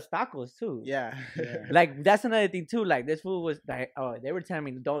to get us tacos too. Yeah. Yeah. Like that's another thing too. Like this food was like, oh, they were telling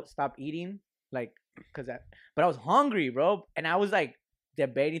me don't stop eating, like, but I was hungry, bro, and I was like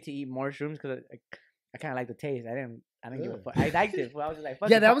debating to eat more shrooms because I kind of like the taste. I didn't give a Ugh. fuck. I liked it. I was like, fuck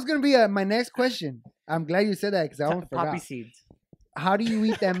Yeah, it, that was gonna be my next question. I'm glad you said that because I almost poppy forgot. seeds. How do you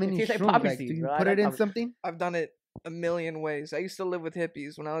eat that many tastes like shrooms? poppy Like, do seeds, you bro. I put like it in poppy- something? I've done it a million ways. I used to live with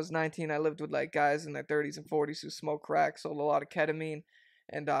hippies. When I was 19, I lived with like guys in their 30s and 40s who smoked crack, sold a lot of ketamine,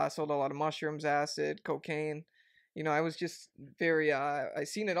 and sold a lot of mushrooms, acid, cocaine. You know, I was just very. I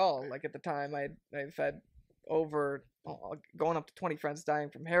seen it all. Like at the time, I've had over going up to 20 friends dying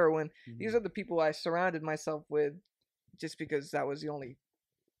from heroin. These are the people I surrounded myself with, just because that was the only.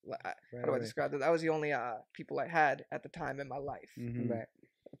 How do I describe that? That was the only people I had at the time in my life. Mhm. Right.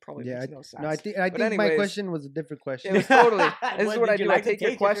 It probably Yeah, makes no sense. No, I think my anyways, question was a different question. It was totally. This What, is what did I you do. like I the take your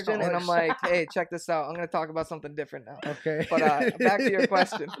taste? It's your question and I'm choice. like, hey, check this out. I'm gonna talk about something different now. Okay. But back to your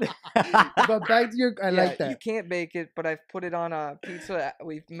question. But back to your, I like You that. can't bake it, but I've put it on a pizza.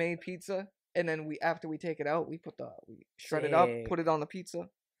 We've made pizza, and then after we take it out, we shred it up, put it on the pizza.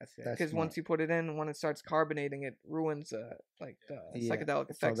 That's it. That's Because smart. once you put it in, when it starts carbonating, it ruins like the Yeah, psychedelic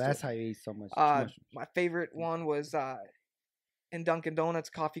So effects. to that's it. how you eat so much. My favorite one was in Dunkin' Donuts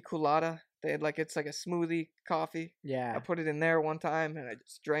coffee colada. They had it's like a smoothie coffee. I Yeah. put it in there one time and I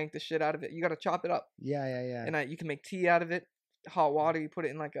just drank the shit out of it. You gotta chop it up, Yeah. and you can make tea out of it. Hot water, you put it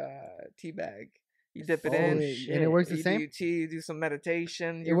in like a tea bag. You dip it Oh, in. and it works the You do same. your tea. You do some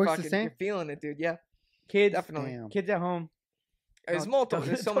meditation. It You're works the fucking, same? You're feeling it, dude. Yeah, Kids, definitely. Damn. kids at home. There's Don't- multiple. don't-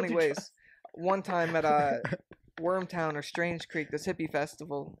 There's so don't many do ways. drugs. One time at Wormtown or Strange Creek, this hippie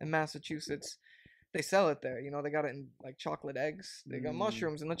festival in Massachusetts, they sell it there. You know, they got it in like chocolate eggs. They got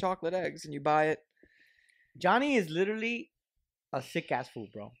mushrooms in the chocolate eggs, and you buy it. Johnny is literally a sick ass fool,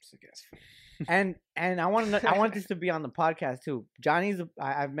 bro. Sick ass food. And I want this to be on the podcast too.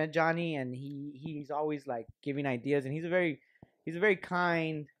 I've met Johnny, and he's always like giving ideas, and he's a very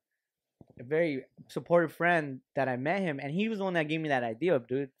kind, a very supportive friend that I met him, and he was the one that gave me that idea,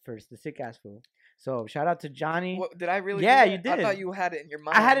 dude, for the sick ass fool. So shout out to Johnny. What, did I really? Yeah, do you that? I did. thought you had it in your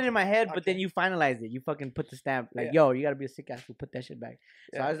mind. I had it in my head, but Okay. then you finalized it. You fucking put the stamp, like, Yeah. yo, you gotta be a sick ass fool. Put that shit back.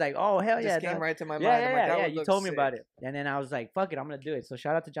 So Yeah. I was like, oh hell It yeah, just came dog. right to my mind. Yeah, I'm like, that yeah. would You look told me sick. about it, and then I was like, fuck it, I'm gonna do it. So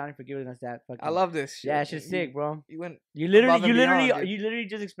shout out to Johnny for giving us that. Fucking, I love this shit. Yeah, it's just You- sick, bro. You went. You above and beyond, dude. literally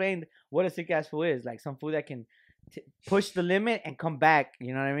just explained what a sick ass fool is. Like some fool that can push the limit and come back.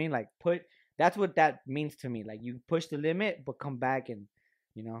 You know what I mean? Like that's what that means to me. Like you push the limit but come back and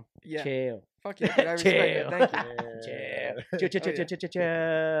Yeah. chill. Fuck yeah, dude. I respect it. Thank you. Chill.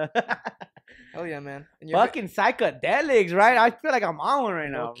 Chill. Hell yeah, man. And you're Fucking psychedelics, right? I feel like I'm on one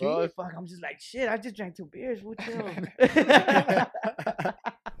right now, bro. Low-key. Fuck, I'm just like shit. I just drank 2 beers. We'll chill.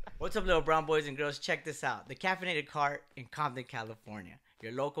 What's up, little brown boys and girls? Check this out. The Caffeinated Cart in Compton, California.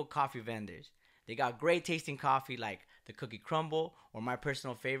 Your local coffee vendors. They got great tasting coffee like the Cookie Crumble or my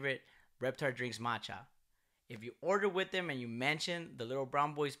personal favorite, Reptar Drinks Matcha. If you order with them and you mention the Little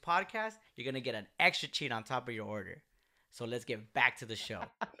Brown Boys podcast, you're going to get an extra treat on top of your order. So let's get back to the show.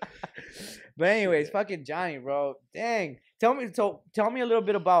 But anyways, fucking Johnny, bro. Dang. Tell me a little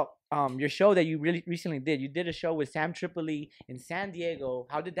bit about your show that you really recently did. You did a show with Sam Tripoli in San Diego.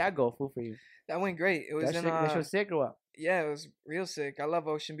 How did that go, fool, for you? That went great. It was That show sick or what? Yeah, it was real sick. I love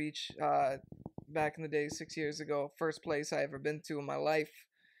Ocean Beach. Back in the day, 6 years ago, first place I ever been to in my life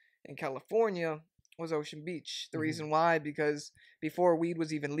in California was Ocean Beach. The reason why, because before weed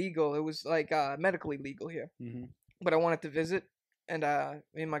was even legal, it was like medically legal here. But I wanted to visit, and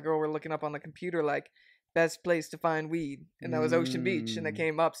me and my girl were looking up on the computer like best place to find weed, and that was Ocean Beach, and it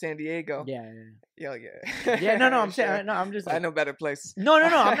came up San Diego. Yeah. Yeah. Yeah, no, I'm Sure. saying, no, I'm just I know better places. No,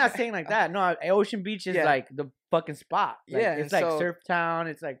 I'm not saying like that. No, Ocean Beach is Yeah. like the fucking spot. Like, Yeah, it's and like so- surf town.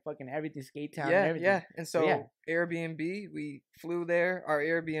 It's like fucking everything, skate town. and Yeah, everything. yeah. And so yeah. Airbnb, we flew there. Our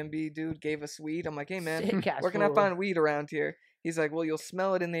Airbnb dude gave us weed. I'm like, hey man, Sick ass where can I fool. find weed around here? He's like, well, you'll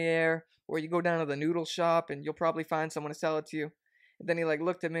smell it in the air, or you go down to the noodle shop and you'll probably find someone to sell it to you. And then he like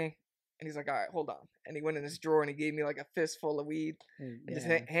looked at me and he's like, all right, hold on. and he went in his drawer and he gave me like a fistful of weed and just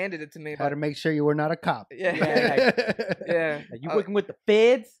Yeah. handed it to me. Had to make sure you were not a cop. Yeah, Yeah, yeah. Like, you working with the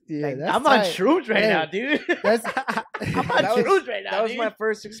feds? Yeah, Like, that's I'm on tight. shrooms right Hey, now, dude. that's I'm on That was- shrooms right now. That was dude. my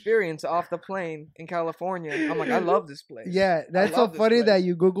first experience off the plane in California. I'm like, I love this place. yeah. That's so love this funny that place.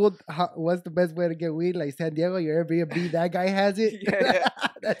 you googled what's the best way to get weed, like San Diego, your Airbnb. That guy has it. Yeah.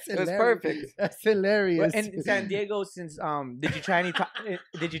 That's It was hilarious. perfect. That's hilarious. But in San Diego, since did you try any?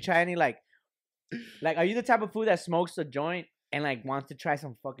 Did you try any like are you the type of food that smokes a joint and like wants to try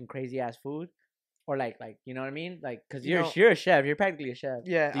some fucking crazy ass food, or like you know what I mean? Like, cause You you're know- a chef. You're practically a chef.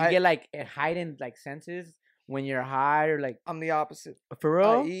 Yeah, Do you get like heightened like senses when you're high or like I'm the opposite. for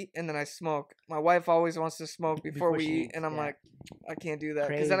real? I eat and then I smoke. My wife always wants to smoke before Before we she eat, eats, and I'm yeah. like, I can't do that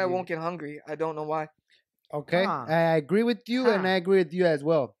because then I Crazy. won't get hungry. I don't know why. Okay, Huh. I agree with you, and Huh. I agree with you as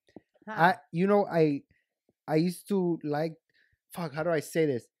well. Huh. I used to like, fuck, how do I say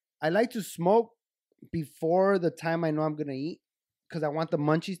this? I like to smoke before the time I know I'm gonna eat, because I want the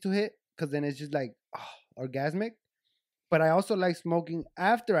munchies to hit, because then it's just like orgasmic. But I also like smoking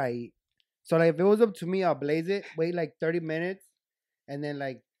after I eat. So like, if it was up to me, I'll blaze it, wait like 30 minutes, and then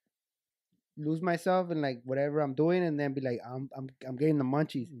like lose myself in like whatever I'm doing, and then be like, I'm getting the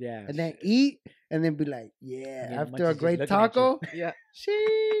munchies, Yeah. and then eat, and then be like, yeah, Yeah, after munchies a just great looking at you. taco. Yeah.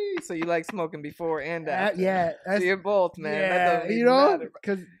 Sheesh. So you like smoking before and Uh, after? yeah, So that's, you're both, man. That yeah, doesn't you even know, matter.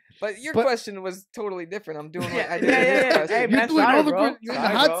 because But your but- question was totally different. I'm doing what Yeah, I did. yeah, in this yeah. question. Hey, you're man, doing sorry, all the bro. good. You're in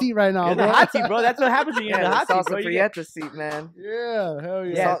Sorry, the hot bro. seat right now, You're bro. the hot seat, bro. That's what happens when you're in Yeah, the the hot seat, salsa bro. You get- prieta seat, man. Yeah, hell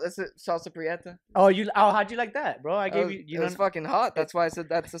yeah. Yeah. Is it salsa prieta? how'd you like that, bro? I It gave was, you. it You was know. fucking hot. That's why I said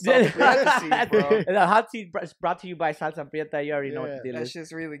that's the Yeah. salsa prieta seat, bro. The hot seat brought to you by Salsa Prieta. You already know what Yeah. the deal That is.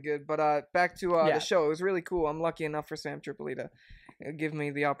 shit's really good. But back to Yeah. the show. It was really cool. I'm lucky enough for Sam Tripoli to give me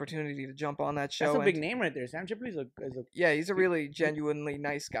the opportunity to jump on that show. That's a and- big name right there. Sam Tripoli's is a Yeah, he's a really genuinely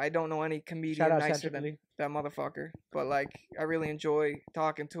nice guy. I don't know any comedian shout out Sam nicer than Tripoli. that motherfucker. But like, I really enjoy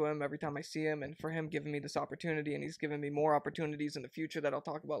talking to him every time I see him, and for him giving me this opportunity, and he's giving me more opportunities in the future that I'll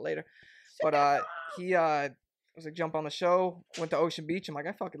talk about later. But he was like, jump on the show. Went to Ocean Beach. I'm like,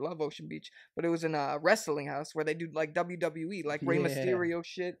 I fucking love Ocean Beach. But it was in a wrestling house where they do like WWE, like Rey Yeah. Mysterio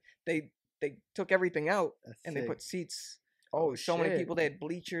shit. They took everything out That's and they sick. put seats. Oh, So many shit. people. They had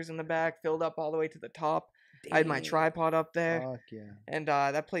bleachers in the back, filled up all the way to the top. I had my Damn. tripod up there. Fuck yeah. And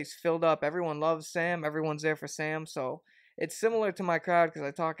that place filled up. Everyone loves Sam. Everyone's there for Sam. So it's similar to my crowd because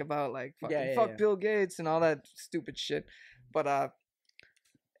I talk about like fucking Yeah, fuck yeah. Bill Gates and all that stupid shit. But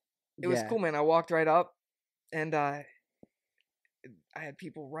it was Yeah. cool, man. I walked right up, and I had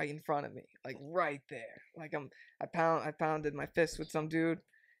people right in front of me, like right there. Like I pounded my fist with some dude,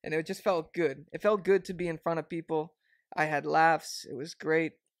 and it just felt good. It felt good to be in front of people. I had laughs. It was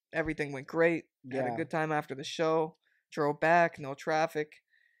great. Everything went great. Had Yeah. a good time after the show. Drove back, no traffic.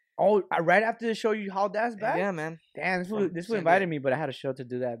 Oh, right after the show, you hauled ass back. Yeah, man. Damn, this From fool San invited Diego. me, but I had a show to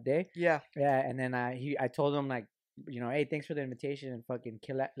do that day. Yeah. Yeah, and then I told him like, you know, hey, thanks for the invitation and fucking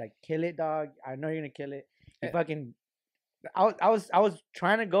kill it, dog. I know you're gonna kill it. He Yeah. fucking, I was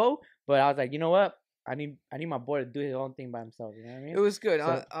trying to go, but I was like, you know what? I need my boy to do his own thing by himself. You know what I mean? It was good.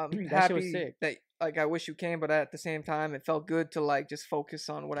 So, I'm that shit was happy sick. that like I wish you came, but at the same time, it felt good to like just focus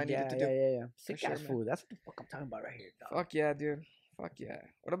on what I needed to do. Yeah. Sick sure, ass man. food. That's what the fuck I'm talking about right here, dog. Fuck yeah, dude. Fuck yeah.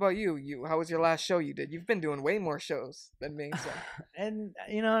 What about you? How was your last show you did? You've been doing way more shows than me. So. And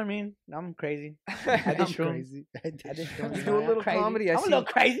you know what I mean? I'm crazy. I I'm did shrooms. crazy. I did I did shrooms. shrooms. You do a I'm little crazy. comedy. I I'm a seen- little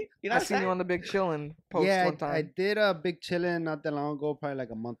crazy. You know I what seen I'm you saying? on the Big Chillin' post Yeah, one time. I did a big chillin' not that long ago, probably like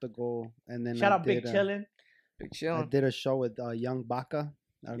a month ago, and then Shout I out Big did, Chillin'. Big I Chillin'. did a show with Young Baka.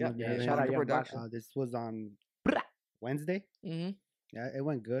 I don't know Yep, if you yeah, heard of shout him. out Young production. This was on Brah. Wednesday. hmm Yeah, it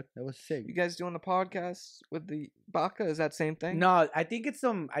went good. It was sick. You guys doing the podcast with the Baka? Is that same thing? No, I think it's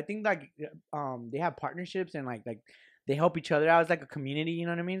I think like they have partnerships and like they help each other out. It's like a community, you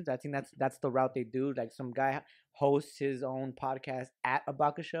know what I mean? I think that's the route they do. Like some guy hosts his own podcast at a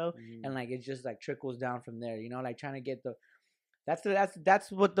Baka show, Mhm. and like it just like trickles down from there. You know, like trying to get that's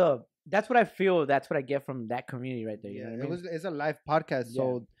what I feel. That's what I get from that community right there. You Yeah, know what I mean? it's a live podcast. Yeah.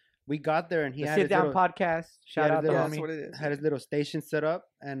 So we got there and he The had sit his down little, podcast. Shout had out his to Yeah, little- that's homie. what it is. had his little station set up,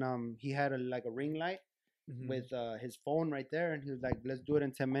 and he had a ring light Mhm. with his phone right there, and he was like, "Let's do it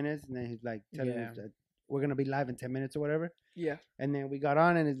in 10 minutes," and then he's like telling Yeah. us that we're gonna be live in 10 minutes or whatever. Yeah. And then we got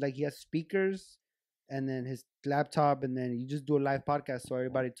on, and it's like he has speakers, and then his laptop, and then you just do a live podcast, so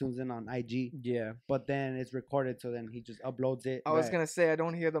everybody tunes in on IG. Yeah. But then it's recorded, so then he just uploads it. I was Right. gonna say I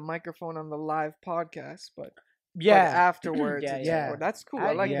don't hear the microphone on the live podcast, but But Yeah. afterwards, Yeah, it's yeah. more- that's cool.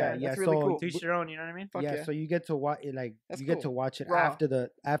 I like yeah, that. yeah, That's really so cool. To each their own, you know what I mean? Fuck yeah, yeah. so you get to watch it like That's you get cool. to watch it Raw. after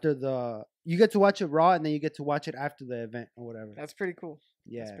the you get to watch it raw and then you get to watch it after the event or whatever. That's pretty cool.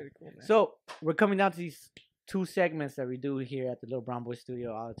 Yeah. That's pretty cool, man. So we're coming down to these 2 segments that we do here at the Little Brown Boy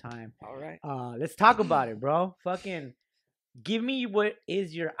Studio all the time. All right. Let's talk about it, bro. Fucking give me what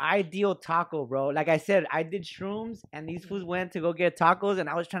is your ideal taco, bro. Like I said, I did shrooms and these fools went to go get tacos and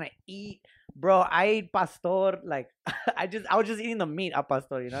I was trying to eat. Bro, I ate pastor, like, I was just eating the meat al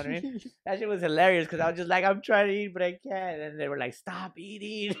pastor, you know what I mean? That shit was hilarious because I was just like, I'm trying to eat, but I can't. And they were like, stop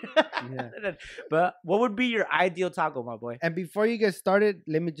eating. Yeah. But what would be your ideal taco, my boy? And before you get started,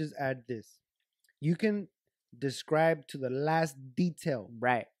 let me just add this. You can describe to the last detail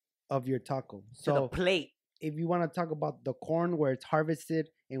Right. of your taco. To the So plate. if you want to talk about the corn, where it's harvested,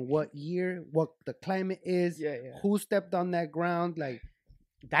 in what year, what the climate is, Yeah, yeah. who stepped on that ground, like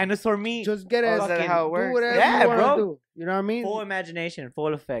Dinosaur meat. just get Oh, it. is that how it Do works? whatever Yeah, you want bro. to do. You know what I mean? Full imagination,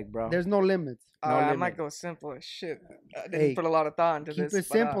 full effect, bro. There's no limits. No I limit. might go simple as shit. I didn't Hey, put a lot of thought into Keep this. it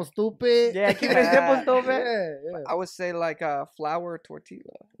but, simple, stupid. Yeah, keep it simple, stupid. Yeah, yeah. I would say like a flour tortilla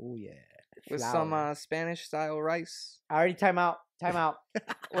Oh yeah. with Flour. some Spanish style rice. I already time out. Time out.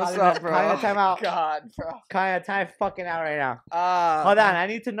 What's Calling up, bro? Time out. God, bro. Time fucking out right now. Ah, Hold on. I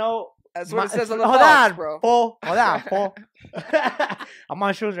need to know. That's what it says on the Hold box, on, bro. Fool. Hold on, fool. I'm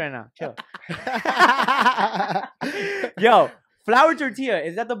on shoes right now. Chill. Yo, flour tortilla.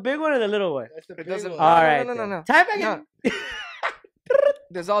 Is that the big one or the little one? That's the It doesn't. big No, one. All no, right. no, no, no. Time back No. in.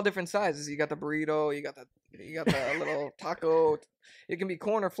 There's all different sizes. You got the burrito. You got the little taco. It can be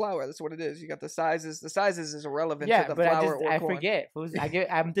corn or flour. That's what it is. You got the sizes. The sizes is irrelevant Yeah, to the but flour or I corn. forget. Fools.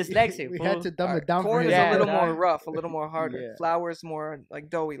 I'm dyslexic. We fool. had to dumb Alright, it down for corn him. is Yeah, a little dog. more rough, a little more harder. Yeah. Flour is more like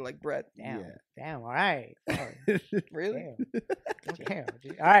doughy, like bread. Damn. Yeah. Damn. All right. Oh, Really? damn. Damn.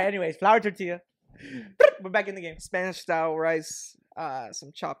 Dude. All right. Anyways, flour tortilla. We're back in the game. Spanish style rice,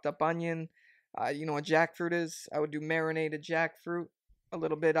 some chopped up onion. You know what jackfruit is? I would do marinated jackfruit, a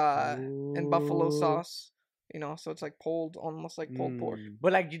little bit in buffalo Ooh. sauce. You know, so it's like almost like pulled pork.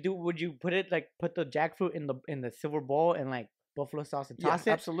 But like, would you put the jackfruit in the silver bowl and like buffalo sauce and Yeah, toss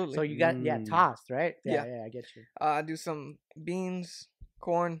it? absolutely. So you got Mm. tossed, right? Yeah. Yeah, I get you. Do some beans,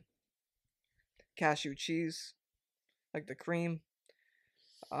 corn, cashew cheese, like the cream.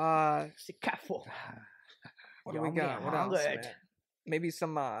 Careful. What do we got? What else? Man? Maybe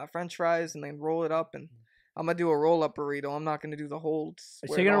some French fries, and then roll it up. And I'm gonna do a roll up burrito. I'm not gonna do the holds.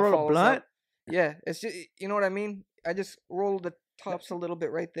 So where you're it gonna all roll a falls blunt? up. Yeah, it's just, you know what I mean. I just roll the tops a little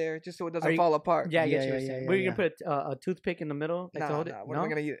bit right there, just so it doesn't you- fall apart. Yeah, I get Yeah, what you're yeah, saying. yeah, Were you yeah. gonna put a toothpick in the middle? Like, to Nah, hold it? nah. What am I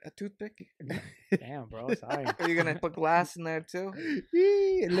gonna use? A toothpick? Damn, bro. Sorry. Are you gonna put glass in there too?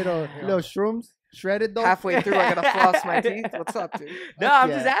 little shrooms shredded though. Halfway through, I gotta floss my teeth. What's up, dude? No, Fuck I'm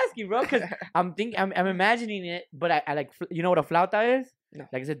just yeah. asking, bro, because I'm imagining it, but I like, you know what a flauta is? No.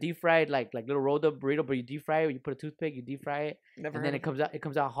 Like, it's a deep fried, like little rolled up burrito, but you deep fry it. You put a toothpick, you deep fry it, Never and heard then of it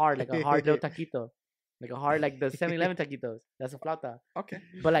comes out hard, like a hard little taquito, like a hard, like the 7-Eleven taquitos. That's a flauta, Okay,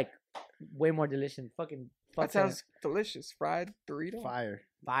 but like way more delicious. Fucking that sounds delicious. Fried burrito. Fire.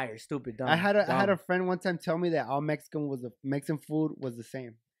 fire, stupid, dumb. I had a dumb. friend one time tell me that all Mexican food was the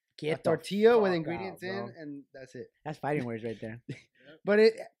same. A Get the tortilla with fuck ingredients out, in, bro. and that's it. That's fighting words right there. But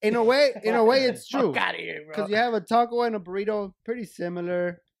in a way, it's true. Fuck out of here, bro. Because you have a taco and a burrito, pretty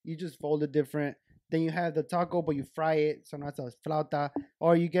similar. You just fold it different. Then you have the taco, but you fry it, so that's a flauta.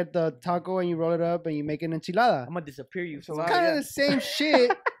 Or you get the taco and you roll it up and you make an enchilada. I'm gonna disappear you. So fool. Oh, Kind of yeah. the same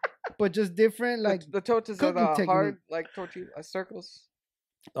shit, but just different. Like the tortillas are cooking the technique. hard, like tortilla circles.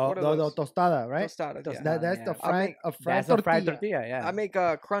 what are the those? tostada, right? Tostadas, yeah. That's Yeah. the I fried, make- a fried That's tortilla. a fried tortilla, yeah. I make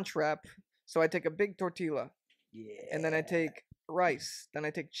a crunch wrap. So I take a big tortilla, Yeah. and then I take rice. Then I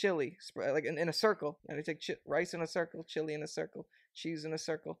take chili, like in a circle. And I take rice in a circle, chili in a circle, cheese in a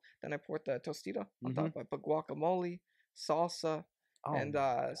circle. Then I pour the tostito on top. I put guacamole, salsa, Oh and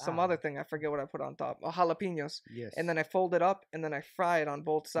my some God. other thing. I forget what I put on top. Oh, jalapenos. Yes. And then I fold it up, and then I fry it on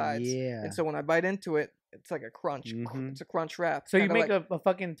both sides. Yeah. And so when I bite into it, it's like a crunch. Mhm. It's a crunch wrap. So you kinda make like, a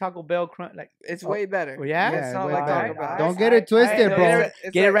fucking Taco Bell crunch, like It's oh, way better. oh, yeah? It's not way like better. Taco Bell. Don't get it twisted, Alright, bro.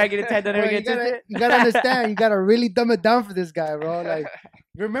 It's get it like- right, get it tight, don't ever Bro, get twisted. you gotta understand. You gotta really dumb it down for this guy, bro. Like,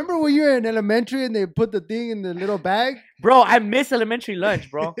 remember when you were in elementary and they put the thing in the little bag? Bro, I miss elementary lunch,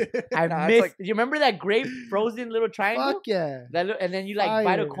 bro. I Nah, it's miss. like- You remember that grape frozen little triangle? Fuck yeah. And then you like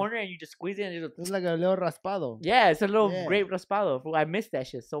bite a Fire. corner and you just squeeze it and you It's just, like a little raspado. yeah, it's a little Yeah. grape raspado. Fool. I miss that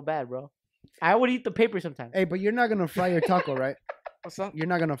shit so bad, bro. I would eat the paper sometimes. Hey, but you're not gonna fry your taco, right? What's up? You're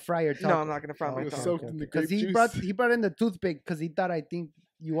not gonna fry your taco. No, I'm not gonna fry Oh, my It was okay, taco. soaked in the Because grape juice. he brought in the toothpick because he thought I think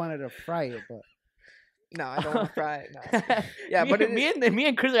you wanted to fry it, but No, I don't want to fry it. No. Yeah, me, but it me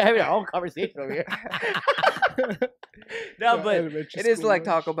and Chris are having our own conversation over here. No, but Elementary It is school like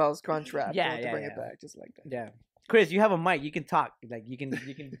lunch. Taco Bell's crunch wrap. Yeah, to yeah, bring yeah. it back just like that. yeah. Chris, you have a mic. You can talk. Like you can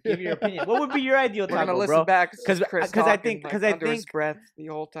give your opinion. What would be your ideal We're gonna taco, listen bro? back 'Cause- to Chris 'cause I talking, think- like, 'cause I under his think- breath the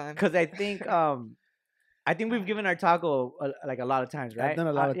whole time. Because I think we've given our taco like a lot of times, right? done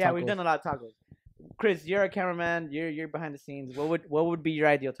a lot of Yeah, we've tacos. done a lot of tacos. Chris, you're a cameraman. You're behind the scenes. What would be your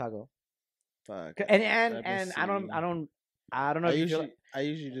ideal taco? Fuck. And Let me I don't know. I If you feel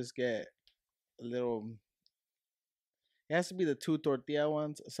usually just get a little. It has to be the 2 tortilla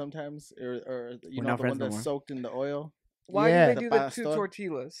ones sometimes, or We're know not the friends one no that's more. soaked in the oil. Why Yeah. do they The do the 2 pastor.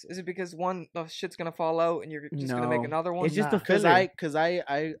 tortillas? Is it because one the shit's gonna fall out and you're just gonna make No. another one? It's just Nah. the filler. Cause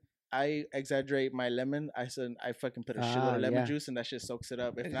I exaggerate my lemon. I said I fucking put a shitload of lemon yeah. juice and that shit soaks it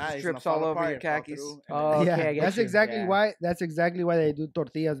up. If It not, just it's gonna drips all fall over apart your and fall khakis. through, Oh, and then- okay, I get that's you. exactly Yeah. why. That's exactly why they do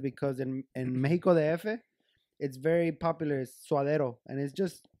tortillas, because in Mexico DF, it's very popular. It's suadero, and it's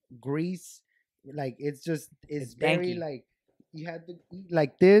just grease. Like it's It's very danky. like you have to eat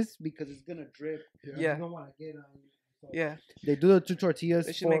like this because it's gonna drip. Yeah. You don't want to get on. So Yeah, They do the 2 tortillas.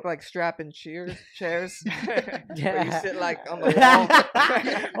 they should for, make like strapping chairs, where you Yeah. sit like on the wall.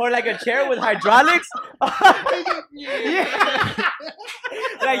 Or like a chair with hydraulics. Yeah.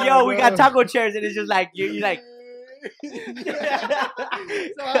 Like yo, we got taco chairs, and it's just like you like.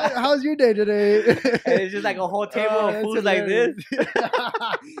 So how's your day today? And it's just like a whole table of that's food like this.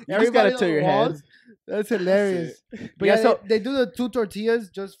 You just gotta tilt your head. That's hilarious. But Yeah, yeah, so- they do the 2 tortillas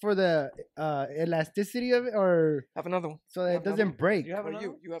just for the elasticity of it, or Have another one. so that it Have another doesn't break. You have Or another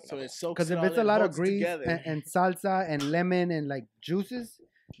one? you have So another it soaks. Because it if all it's a in, lot of holds grease together. and salsa and lemon and like juices,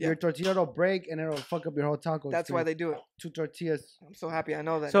 Yeah. your tortilla will break and it'll fuck up your whole taco. one. That's why they do it. 2 tortillas. I'm so happy I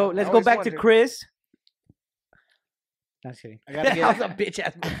know that. So now. I let's go always back to wondered. Chris. Not kidding. I gotta I was a bitch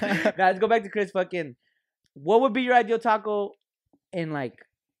ass. Now let's go back to Chris. Fucking, what would be your ideal taco? In like,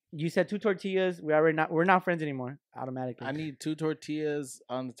 you said 2 tortillas. We're not friends anymore. Automatically. I need 2 tortillas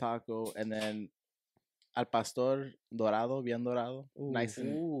on the taco and then al pastor dorado, bien dorado, Ooh, nice and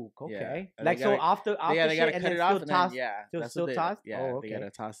ooh, yeah. okay. And Like they so gotta- off the they shit gotta and cut then it off still and tossed. then yeah, still- that's still what they, tossed? yeah, Oh, they okay.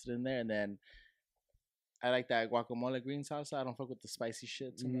 gotta toss it in there and then I like that guacamole green salsa. I don't fuck with the spicy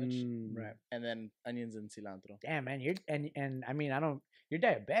shit too much. Right. And then onions and cilantro. Damn, man, you're and I mean I don't. You're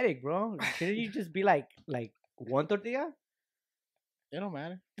diabetic, bro. Shouldn't you just be like 1 tortilla? It don't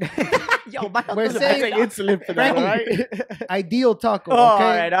matter. Yo, my We're uncle's a saying- big- insulin for Frankie, Ideal taco, Oh,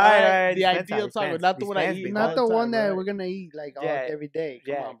 okay? all right. The ideal taco, not the one I eat. Not the all the one time, that right? we're gonna eat like all, Yeah. every day.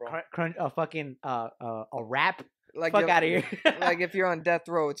 Come Yeah, on, bro. crunch a fucking a wrap. Like Fuck you're- out of here. Like if you're on death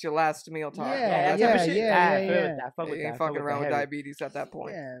row, it's your last meal taco. Yeah, that yeah, type of shit. yeah, I yeah, feel yeah. with that. I fuck with You that. ain't I fuck fucking with around the with heavy. diabetes at that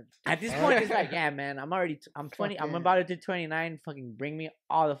point. Yeah. At this point, it's like, yeah, man, I'm already. I'm Fucking- about to do 29. Fucking bring me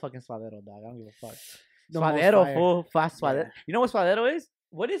all the fucking suadero, dog. I don't give a fuck. The most Suadero, fire. fool. Fast suadero. Yeah. You know what suadero is?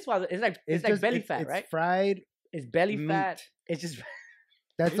 What is suadero? It's like it's like just- belly it's- fat, it's right? fried. It's belly meat. fat. It's just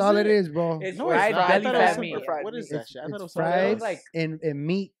That's Is all it it? is, bro. it's No, fried it's not. I belly thought it was fat super meat. fried What is meat. that shit? I thought it was It's something fried else. like- in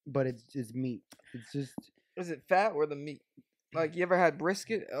meat, but it's meat. It's just Is it fat or the meat? Like you ever had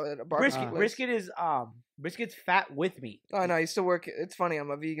brisket at a barbecue Brisket. place? Brisket is brisket's fat with meat. Oh no, I used to work. It's funny,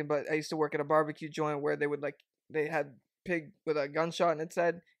 I'm a vegan, but I used to work at a barbecue joint where they had pig with a gunshot and it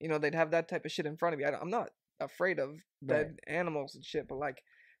said, they'd have that type of shit in front of me. I'm not afraid of dead animals and shit, but like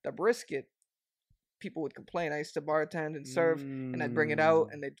the brisket, people would complain. I used to bartend and serve, and I'd bring it out,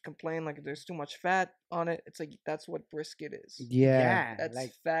 and they'd complain like there's too much fat on it. It's like that's what brisket is. yeah, That's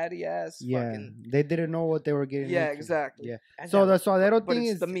like fatty ass. yeah. Fucking, They didn't know what they were getting. yeah, into. exactly. Yeah. and So that- the suadero But thing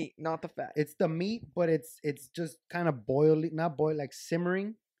it's is the meat, not the fat. It's the meat, but it's just kind of boiling, not boil, like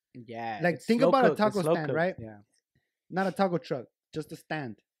simmering. yeah, like, it's think slow about a cooked, it's taco slow stand, cooked, right? Yeah. Not a taco truck, just a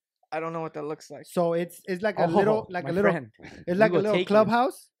stand. I don't know what that looks like. So it's like a Oh, little like my a little friend. it's like a will little take you.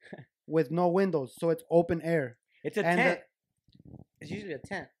 clubhouse with no windows, so it's open air. It's a And the- tent. It's usually a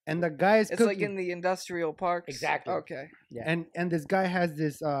tent. And the guy is It's cooking. like in the industrial parks. Exactly. Okay. and this guy has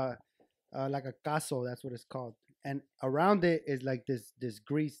this like a caso, that's what it's called. And around it is like this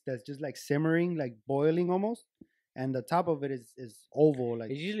grease that's just like simmering, like boiling almost. And the top of it is oval,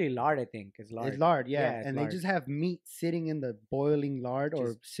 like It's usually lard, I think. It's lard. it's lard, yeah. Yeah, it's and lard. they just have meat sitting in the boiling lard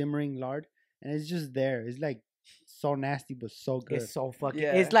or simmering lard, and it's just there. It's like so nasty but so good. It's so fucking.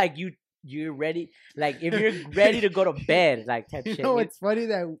 Yeah. It's like you're ready. Like if you're ready to go to bed, like type You shit. know, you- it's funny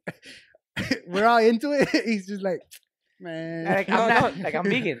that we're all into it. He's just like, man. like I'm No, not. no. Like I'm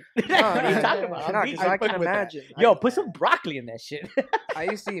vegan. No, what are you no, talking no, about? I'm no, 'cause vegan. I can fuck with that. imagine. Yo, put some broccoli in that shit. I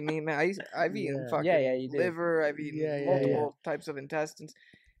used to eat meat, man. I've eaten Yeah. fucking Yeah, you did. liver. I've eaten Yeah, yeah, multiple types of intestines.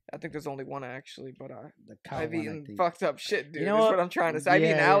 I think there's only one actually, but The cow I've one, I eaten think. fucked up shit, dude. You know Is what? what I'm trying to say. I've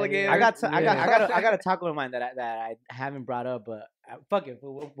eaten Yeah, yeah, yeah. alligator. I got Yeah. I got a taco in mind that I haven't brought up, but fuck it,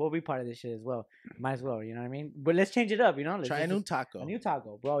 we'll be part of this shit as well. Might as well, you know what I mean? But let's change it up, you know. Let's Try a just- new taco. A new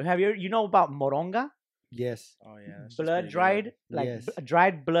taco, bro. Have you know about moronga? Yes. Oh yeah. that's just Blood pretty good. dried, like Yes.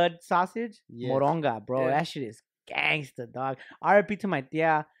 dried blood sausage. Yes. Moronga, bro. Yeah. That shit is gangsta, dog. R.I.P. to my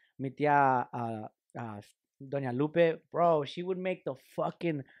tia, Doña Lupe, bro. She would make the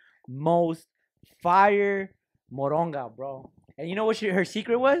fucking most fire moronga, bro. And you know what her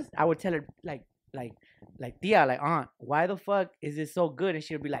secret was? I would tell her like tia, like aunt, why the fuck is this so good? And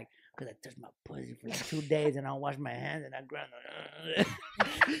she would be like, cause I touched my pussy for like 2 days and I wash my hands and I grind.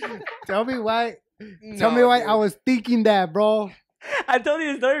 Tell me why. Tell me why dude. I was thinking that, bro. I told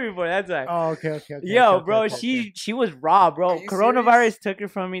you the story before. That's why. Oh, okay. Yo, okay, bro, okay. she was raw, Are bro. you Coronavirus serious? took her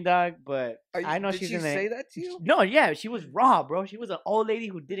from me, dog. But I know Did she's she in there. say that to you? No, yeah, she was raw, bro. She was an old lady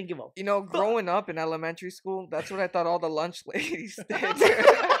who didn't give a. You know, growing up in elementary school, that's what I thought all the lunch ladies did.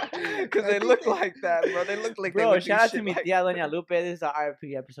 Because they look like that, bro. They look like they Bro, would shout do out to shit me, like tia Doña Lupe. This is an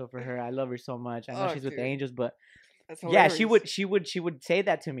RP episode for her. I love her so much. I know Oh, she's with the dude. Angels, but That's yeah, hilarious. she would say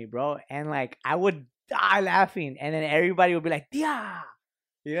that to me, bro, and like I would die laughing, and then everybody would be like, tia.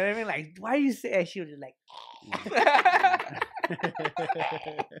 You know what I mean? Like, why are you saying? She was just like,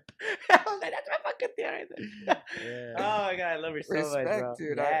 I was like, that's my fucking tia right there. Yeah. Oh my god, I love her so much, Respect, bro.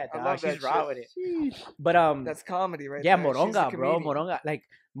 dude. Yeah, I dog, love she's that raw shit. with it. But That's comedy, right? yeah, there. She's a moronga, bro. comedian. Moronga, like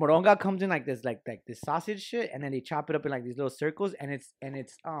moronga comes in like this sausage shit, and then they chop it up in like these little circles, and it's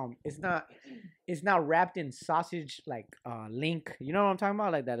not wrapped in sausage like link. You know what I'm talking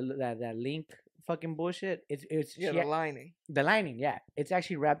about? Like that link fucking bullshit. It's Yeah, the lining. the lining. Yeah, it's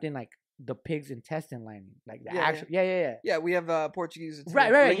actually wrapped in like the pig's intestine lining, like the Yeah, yeah. actual. Yeah. Yeah, we have Portuguese. It's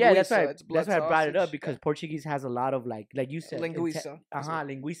Right. Yeah, that's linguiça, why. it's blood That's why I brought it up sausage. because Portuguese has a lot of like you said, Linguiça.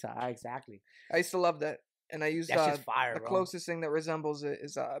 linguiça. Exactly. I used to love that, and I used That's just fire, the bro. closest thing that resembles it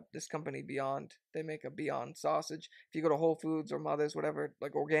is this company Beyond. They make a Beyond sausage. If you go to Whole Foods or Mother's, whatever,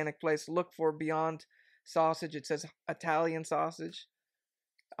 like organic place, look for Beyond sausage. It says Italian sausage.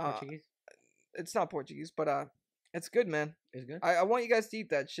 Portuguese. It's not Portuguese, but it's good, man. It's good. I want you guys to eat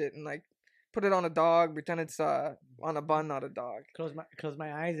that shit and like put it on a dog. Pretend it's on a bun, not a dog. Close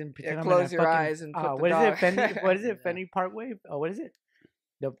my eyes and Yeah, pretend I'm close in your a fucking, eyes and put the what is dog. it? Fendi, what is it? Yeah. Fenway Parkway? Oh, what is it?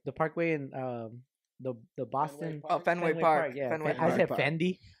 The Parkway in the Boston. Oh, Fenway Park. Yeah, Fenway I said Park.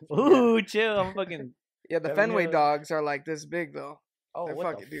 Fendi. Ooh, chill. I'm fucking. Yeah, the Fenway Fenway Park. dogs are like this big though. Oh, They're what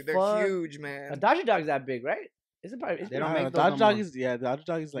fucking the dude. They're fuck? huge, A man. Dodger dog's that big, right? Is it probably? It's They don't pretty make big. those Dodge no dog more. is Dodge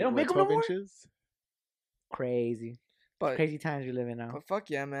dog is like don't what, make 'em no 12 more? inches. Crazy. But Crazy times we live in now. but fuck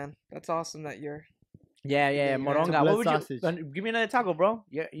yeah, man. That's awesome that you're. Yeah. Yeah, Moronga. blood What would sausage. you? Give me another taco, bro.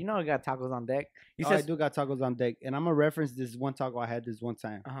 Yeah, you know I got tacos on deck. You I said. do got tacos on deck, and I'm gonna reference this one taco I had this one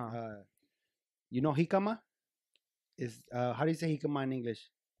time. Uh-huh. You know jicama? Is how do you say jicama in English?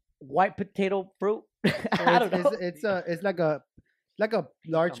 White potato fruit. So I don't know. It's like a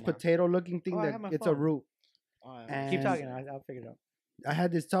large Jicama. potato looking thing Oh, I that have my it's a phone. root. Oh, yeah. Keep and- talking. I'll figure it out. I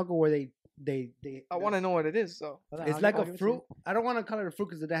had this taco where they I want to know what it is though. Hold on, It's I'll like give a it to fruit. you. I don't want to call it a fruit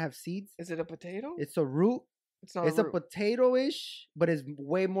because it doesn't have seeds. Is it a potato? It's a root. It's not It's a a root. potato-ish, but it's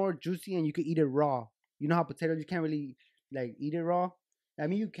way more juicy and you can eat it raw. You know how potatoes you can't really like eat it raw. I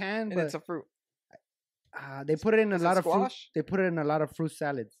mean you can, And but it's a fruit. they put it in a Is it lot of fruit. squash? They put it in a lot of fruit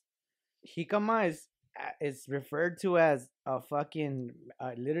salads. Jicama is referred to as a fucking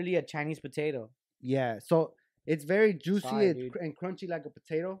literally a Chinese potato. Yeah, so it's very juicy Sorry, dude. and crunchy like a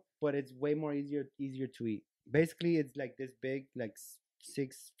potato, but it's way more easier to eat. Basically, it's like this big, like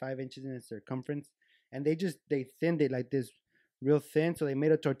 5 inches in its circumference, and they thinned it like this, real thin. So they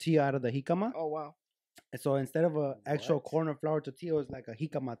made a tortilla out of the jicama. Oh wow. And so instead of a actual What? corn or flour tortilla, it was like a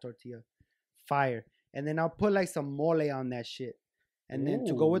jicama tortilla. Fire. And then I'll put like some mole on that shit. And then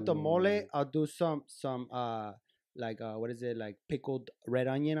to go with the mole, Ooh. I'll do some what is it, like pickled red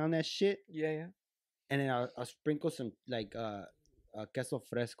onion on that shit. Yeah. And then I'll sprinkle some like queso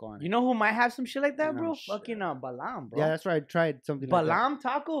fresco on it. You know who might have some shit like that, And I'm bro? sure. Fucking Balam, bro. Yeah, that's right. I tried something like that. Balam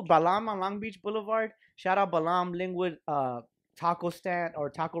Taco, Balam on Long Beach Boulevard. Shout out Balam Linwood taco stand or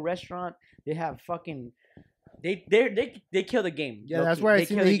taco restaurant. They have fucking they kill the game. Yeah, low that's key. where I They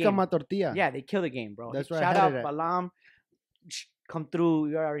seen kill the game. jicama tortilla. Yeah, they kill the game, bro. That's where I Shout had out it at. Balam. Come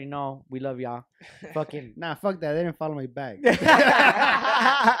through. You already know. We love y'all. Fucking. Nah, fuck that. They didn't follow me back.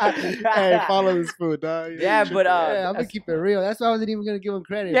 Hey, follow this food, dog. Yeah, but Yeah, I'm gonna keep it real. That's why I wasn't even gonna give them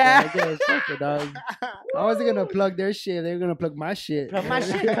credit. Yeah. Dog. I guess, fuck it, dog. I wasn't gonna plug their shit. They were gonna plug my shit. Plug my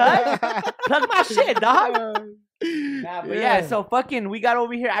shit, cuz. Plug my shit, dog. Nah, but yeah, so fucking, we got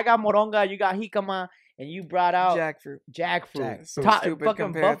over here. I got moronga, you got jicama, and you brought out Jackfruit. jackfruit. So To- stupid fucking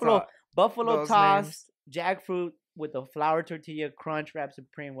compared to buffalo those tossed jackfruit with a flour tortilla, crunch wrap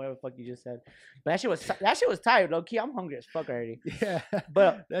supreme, whatever the fuck you just said. But that shit was tired, low key. I'm hungry as fuck already. Yeah,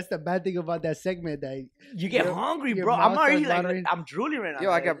 But that's the bad thing about that segment. That you get Your- hungry, your bro. I'm mouth already starts like watering. I'm drooling right now. Yo,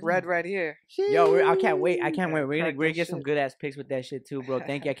 I like, got bread right here. Yo, I can't wait. I can't wait. We're crack gonna that get some shit. good ass pics with that shit too, bro.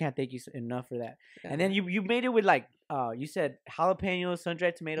 Thank you. I can't thank you enough for that. Yeah. And then you made it with like you said jalapenos, sun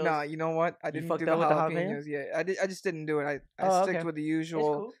dried tomatoes. No, you know what? I didn't fucked do the up with the jalapeno? jalapenos. Yeah, I just didn't do it. I Oh, sticked okay. with the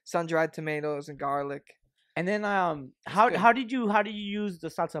usual cool. sun-dried tomatoes and garlic. And then good. how did you use the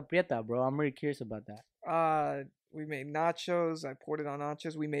salsa prieta, bro? I'm really curious about that. We made nachos. I poured it on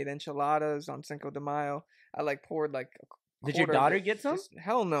nachos. We made enchiladas on Cinco de Mayo. I like poured like. Did your quarter of daughter it. get some?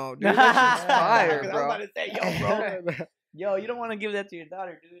 Hell no, dude. That shit's fire, 'Cause I was bro. about to say, yo, bro. Yo, you don't want to give that to your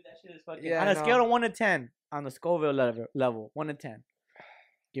daughter, dude. That shit is fucking. Yeah, on a no. scale of 1 to 10, on the Scoville level, 1 to 10.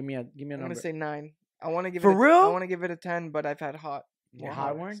 Give me a I'm number. gonna say 9. I want to give For it. real? I want to give it a 10, but I've had hot. Yeah, more hot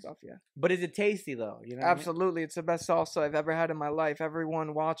hotter ones? stuff. Yeah. But is it tasty though? You know. what I mean? Absolutely, it's the best salsa I've ever had in my life.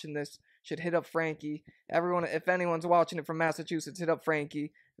 Everyone watching this should hit up Frankie. Everyone, if anyone's watching it from Massachusetts, hit up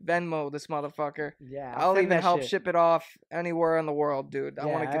Frankie. Venmo this motherfucker. Yeah. I'll send even that help shit. ship it off anywhere in the world, dude. I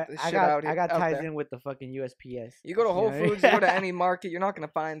want to get this shit out here. I got out ties there. in with the fucking USPS. You go to Whole know what I mean? Foods, you go to any market, you're not gonna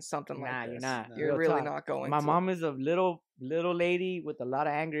find something Nah, like you're this. not. You're Real really talk. not going. My to. mom is a little lady with a lot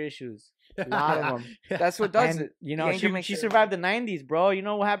of anger issues. A lot of them. That's what does And, it. you The know, anger makes she it- survived the 90s, bro. You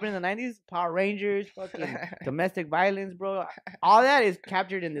know what happened in the 90s? Power Rangers, fucking domestic violence, bro. All that is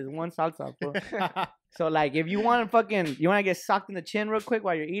captured in this one salsa, bro. So, like, if you want to get socked in the chin real quick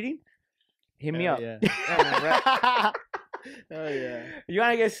while you're eating, hit me Hell up. yeah. Oh yeah. You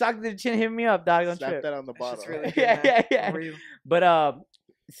want to get socked in the chin, hit me up, dog. Don't Slap trip. that on the That bottle. shit's really good, Yeah, man. yeah, yeah. For real. But,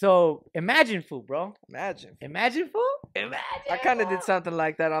 so, imagine food, bro. Imagine. Imagine food? Imagine I kind of did food. something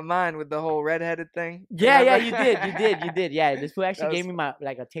like that on mine with the whole redheaded thing. Yeah, yeah, Remember? you did. Yeah, this fool actually That gave was me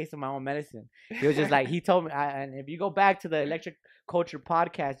a taste of my own medicine. He was just like, he told me, and if you go back to the Electric Culture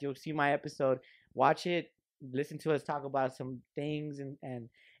podcast, you'll see my episode. Watch it, listen to us talk about some things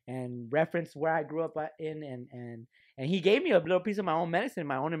and reference where I grew up in, and he gave me a little piece of my own medicine,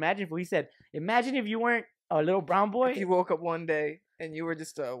 my own imagine food. He said, imagine if you weren't a little brown boy. If you woke up one day and you were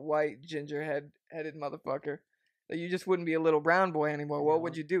just a white headed motherfucker, that you just wouldn't be a little brown boy anymore. What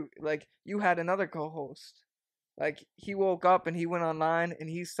would you do? Like you had another co-host. Like he woke up and he went online and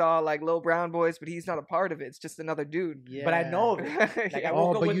he saw like little brown boys, but he's not a part of it. It's just another dude. yeah. But I know of it. Like I Yeah.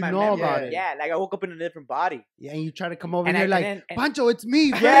 woke up but with you my know memory. about it. Yeah, like I woke up in a different body. Yeah, and you try to come over And here I- like, and then- Pancho, it's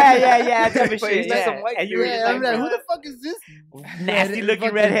me. Yeah, that type of But shit. he's like Yeah. some white And you were dude. just Yeah, I'm like, bro, who the fuck is this? nasty looking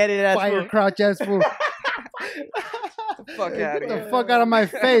Fucking redheaded ass fire fool. crouch ass fool. Fuck out Get of the here. fuck out of my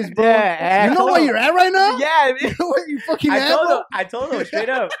face, bro. Yeah, You know where you're at right now? Yeah, You know where you fucking I at, told bro? him. I told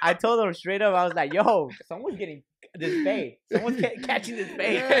him straight up. I was like, "Yo, someone's getting this fade. Someone's catching this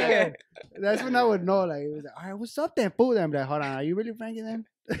fade." Yeah. That's when I would know. Like, it was like, all right, what's up then, fool? I'm like, hold on, are you really Frankie then?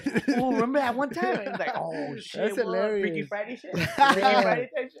 Oh, remember that one time? It was like, "Oh shit, That's what? hilarious. Freaky Friday shit." Yeah. Freaky Friday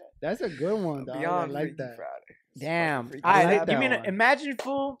type shit. That's a good one, dog. Beyond I like Freaky that. Friday. It's Damn. fucking freaky All right, I like give me that an one. imagine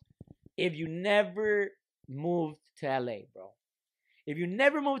fool if you never moved to LA, bro. If you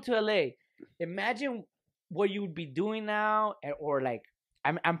never moved to LA, imagine what you would be doing now, or like,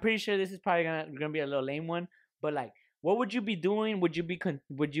 I'm pretty sure this is probably gonna be a little lame one, but like, what would you be doing? Would you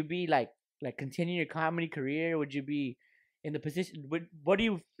be like continuing your comedy career? Would you be in the position? What do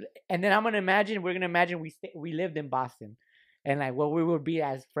you? And then we're gonna imagine we lived in Boston, and like what we would be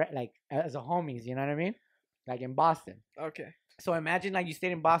as as a homies. You know what I mean? Like in Boston. Okay. So imagine like you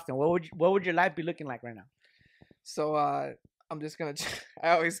stayed in Boston. What would your life be looking like right now? So I'm just gonna. I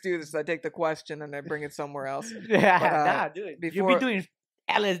always do this. I take the question and I bring it somewhere else. Yeah, But, nah, dude. You'd before- be doing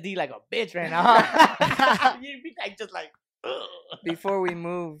LSD like a bitch right now. You'd be like just like. Ugh. Before we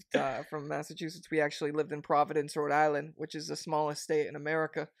moved from Massachusetts, we actually lived in Providence, Rhode Island, which is the smallest state in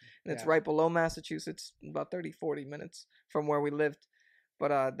America. And it's Yeah. right below Massachusetts, about 30, 40 minutes from where we lived.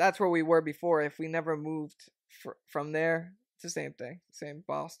 But that's where we were before. If we never moved from there, it's the same thing. Same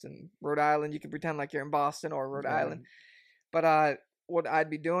Boston, Rhode Island. You can pretend like you're in Boston or Rhode Island. But what I'd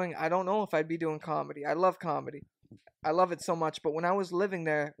be doing, I don't know if I'd be doing comedy. I love comedy. I love it so much. But when I was living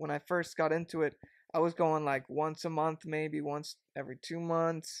there, when I first got into it, I was going like once a month, maybe once every 2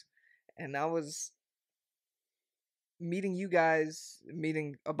 months. And I was meeting you guys,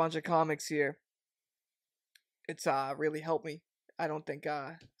 meeting a bunch of comics here. It's really helped me. I don't think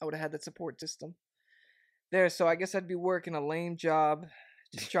I would have had that support system there. So I guess I'd be working a lame job,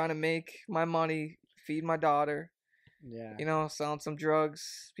 just trying to make my money, feed my daughter. Yeah. You know, selling some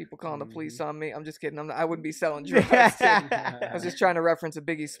drugs. People calling the police Mm-hmm. on me. I'm just kidding. I wouldn't be selling drugs. I was just trying to reference a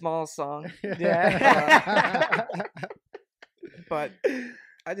Biggie Smalls song. Yeah. But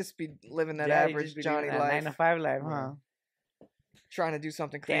I just be living that Yeah, you average just be Johnny living that life, 9 to 5 life, huh? Yeah. trying to do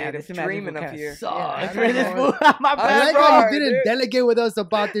something Damn, creative, this imaginary dreaming food up kinda here. sucks. I For this know. food, my I I bad, like bro. how you sorry, didn't dude. delegate with us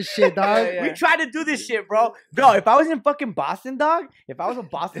about this shit, dog. Yeah. We tried to do this shit, bro. Bro, if I was in fucking Boston, dog, if I was a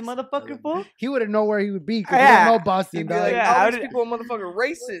Boston motherfucker, fool. He wouldn't know where he would be because Yeah. he don't know Boston, You'd be dog. like, Yeah, I all these would- people are motherfucking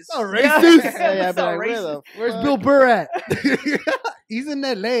racist. Oh, Yeah. racist? Yeah, That's but so like, where racist. the Where's fuck? Bill Burr at? He's in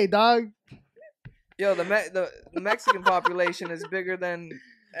LA, dog. Yo, the Mexican population is bigger than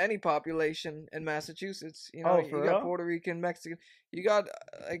any population in Massachusetts. You know, Oh, you for got real? Puerto Rican, Mexican. You got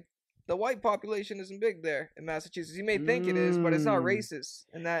like the white population isn't big there in Massachusetts. You may think it is, but it's not Mm. racist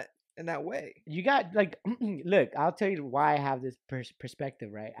in that way. You got like, look, I'll tell you why I have this perspective,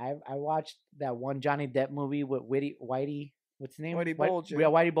 right? I watched that one Johnny Depp movie with Whitey, what's his name? Whitey White- Bulger. Yeah,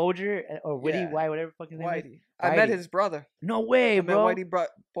 Whitey Bulger or Whitey Yeah. White, whatever fucking name is. Whitey. I met Whitey. his brother. No way, I met bro. Whitey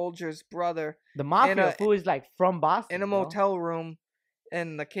Bulger's brother The mafia a- fool is like from Boston. in a bro. motel room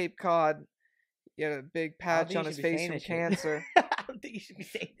in the Cape Cod. He had a big patch think on you his should be face saying from this shit. cancer. I don't think you should be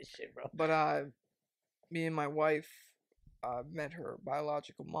saying this shit, bro. But me and my wife met her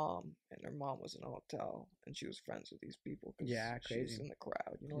biological mom, and her mom was in a hotel, and she was friends with these people. 'Cause Yeah, she's crazy. in the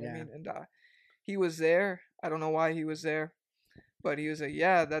crowd. You know what I Yeah. mean? And he was there. I don't know why he was there, but he was like,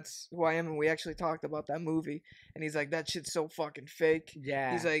 "Yeah, that's who I am." And we actually talked about that movie, and he's like, "That shit's so fucking fake."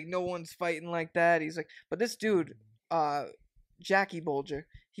 Yeah. He's like, "No one's fighting like that." He's like, "But this dude, Jackie Bulger,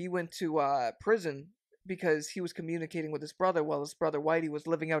 he went to prison." Because he was communicating with his brother while his brother Whitey was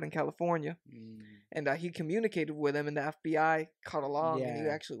living out in California. And he communicated with him, and the FBI caught along, and he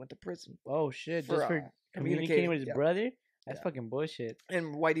Yeah. actually went to prison. Oh shit! for, Just for uh, communicating with his yeah. brother. That's Yeah. fucking bullshit.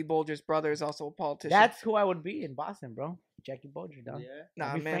 And Whitey Bulger's brother is also a politician. That's who I would be in Boston, bro. Jackie Bulger, dog. nah,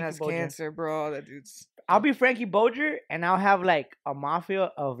 I'll be man Frankie has Bulger. cancer, bro. That dude's. I'll be Frankie Bulger, and I'll have like a mafia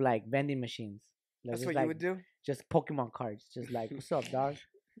of like vending machines. Like, That's just, what like, you would do. Just Pokemon cards. Just like, what's up, dog?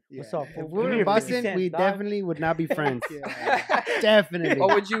 What's up, If fool? we Give were me in your 50 Boston, cents, we dog. definitely would not be friends. Definitely.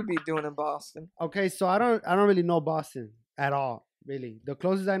 What would you be doing in Boston? Okay, so I don't really know Boston at all. Really, the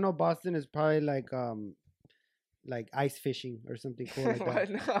closest I know Boston is probably like ice fishing or something cool like What?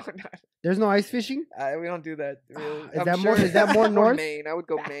 that. No. There's no ice fishing. We don't do that. Really. Is that more Or north? Maine. I would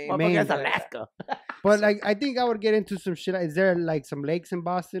go Maine. Motherfucker, Maine. that's Alaska. But like, I think I would get into some shit. Is there like some lakes in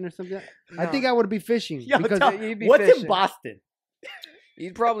Boston or something? I think I would be fishing Yo, because tell- you'd be what's in fishing. Boston? You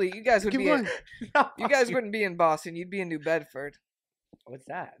guys would keep be. going. You guys wouldn't be in Boston. You'd be in New Bedford. What's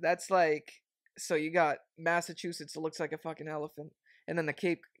that? That's like, so you got Massachusetts. It looks like a fucking elephant, and then the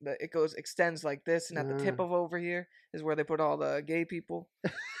Cape. It extends like this, and at the tip of over here is where they put all the gay people.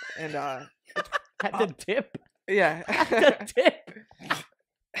 And At the tip. yeah, At the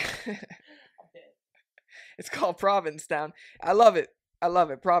tip. it's called Provincetown. I love it.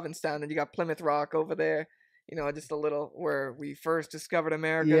 Provincetown. And you got Plymouth Rock over there. You know, just a little where we first discovered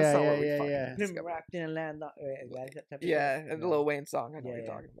America. Yeah, It's not where yeah, we yeah, fucking yeah. discovered- Rock didn't land. Yeah, and the Lil Wayne song. I know Yeah, what you're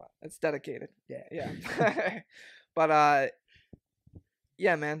yeah. talking about. It's dedicated. Yeah. Yeah. But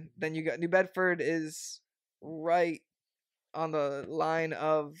yeah, man. Then you got New Bedford is right on the line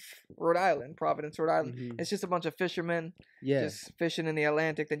of Rhode Island, Providence, Rhode Island. Mhm. It's just a bunch of fishermen Yeah. just fishing in the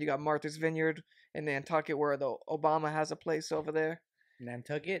Atlantic. Then you got Martha's Vineyard in Nantucket, where the Obama has a place over there.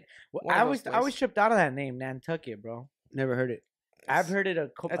 Nantucket. Well, One of those I was places. tripped out of that name, Nantucket, bro. Never heard it. I've heard it a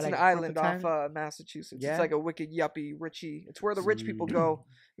couple. That's like, an a couple island times. off Massachusetts. Yeah? It's like a wicked yuppie, richy. It's where the rich people go.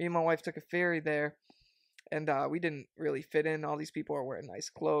 Me and my wife took a ferry there, and we didn't really fit in. All these people are wearing nice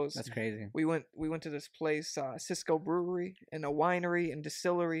clothes. That's crazy. We went to this place, Cisco Brewery, and a winery and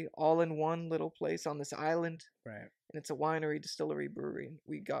distillery, all in one little place on this island. Right. And it's a winery, distillery, brewery. And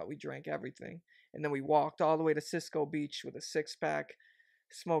we drank everything, and then we walked all the way to Cisco Beach with a 6-pack,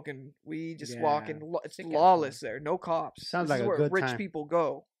 smoking weed, just walking. Yeah. It's Sick ass lawless there, no cops. Sounds This like is a where good rich time. people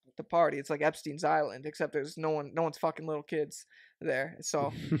go to party. It's like Epstein's Island, except there's no one's fucking little kids there.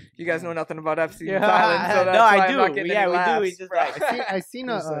 So you guys know nothing about Epstein's Yeah, Island. So that's no, I why I'm not do. getting Yeah, any we do. laughs, We just bro. like- I seen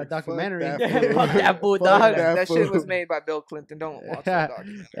It's a like, fuck documentary. that fool. Fuck that fool, Fuck dog. that shit was fool. made by Bill Clinton. Don't watch that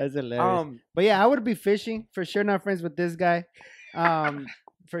documentary. That's hilarious. Um, But yeah, I would be fishing for sure. Not friends with this guy.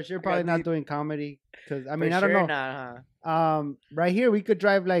 For sure, probably not deep. doing comedy because I for mean I don't sure know. not, huh? Right here we could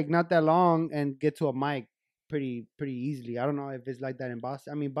drive like not that long and get to a mic pretty easily. I don't know if it's like that in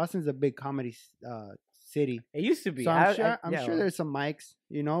Boston. I mean Boston's a big comedy city, It used to be. so I'm sure well, there's some mics,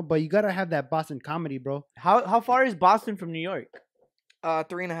 you know. But you gotta have that Boston comedy, bro. How far is Boston from New York?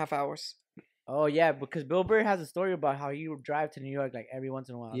 3.5 hours. Oh yeah, because Bill Burr has a story about how he would drive to New York like every once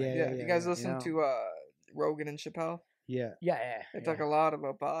in a while. Yeah, like, Yeah, you guys yeah. listen know. to Rogan and Chappelle? Yeah. Yeah. They talk a lot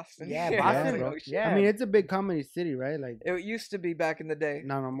about Boston. Yeah, I was Boston, like, bro. oh, shit. Yeah. I mean, it's a big comedy city, right? Like, It used to be back in the day.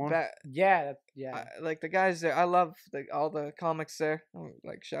 not no more. Yeah. Like the guys there, I love all the comics there.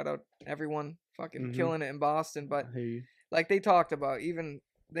 Like shout out everyone fucking Mhm. killing it in Boston. But I hear you. like they talked about, even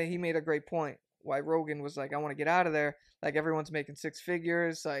he made a great point. Why Rogan was like, I want to get out of there. Like everyone's making six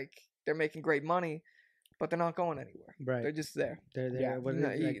figures. Like they're making great money, but they're not going anywhere. Right. They're just there. They're Yeah. what No,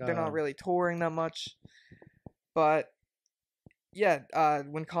 is it, like, they're not really touring that much. But yeah,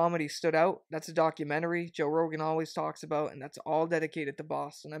 when comedy stood out, that's a documentary Joe Rogan always talks about, and that's all dedicated to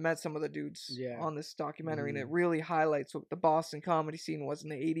Boston. I met some of the dudes Yeah. on this documentary, and it really highlights what the Boston comedy scene was in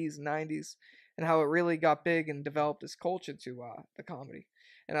the 80s and 90s, and how it really got big and developed this culture to the comedy.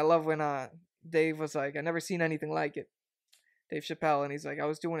 And I love when Dave was like, I never seen anything like it. Dave Chappelle, and he's like, I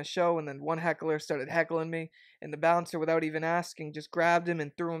was doing a show, and then one heckler started heckling me, and the bouncer, without even asking, just grabbed him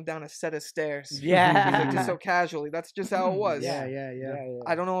and threw him down a set of stairs. He's like, just so casually. That's just how it was. Yeah.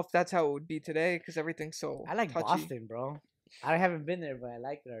 I don't know if that's how it would be today, because everything's so I like touchy. Boston, bro. I haven't been there, but I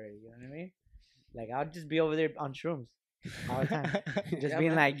like it already. You know what I mean? Like I'll just be over there on shrooms all the time, just Yeah,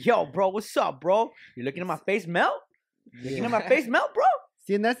 being man. like, "Yo, bro, what's up, bro? You looking at my face melt? You looking at my face melt, bro?"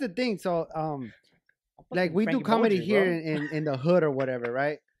 See, and that's the thing. So, like Fucking we do Frankie comedy Bolger, here bro. in the hood or whatever,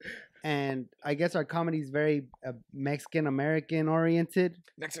 right? And I guess our comedy is very Mexican American oriented,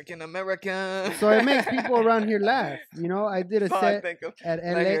 Mexican American. so it makes people around here laugh. You know, I did a That's all I set think of. at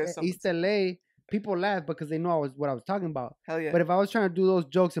when I hear LA, someone East LA. People laugh because they know what I was talking about. Hell yeah. But if I was trying to do those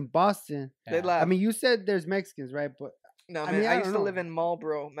jokes in Boston, They'd laugh. I mean, you said there's Mexicans, right? But no, I man. mean, I I used don't to know. live in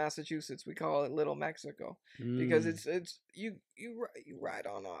Marlboro, Massachusetts. We call it Little Mexico because it's you ride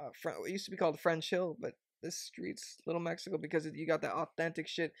on it used to be called French Hill, but this street's Little Mexico because you got that authentic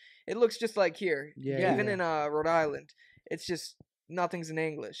shit. It looks just like here. Yeah, Even yeah. in Rhode Island, it's just nothing's in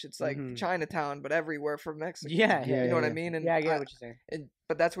English. It's like Mhm. Chinatown, but everywhere for Mexico. Yeah, You Yeah, know what I yeah. mean? And Yeah, I get what you're saying.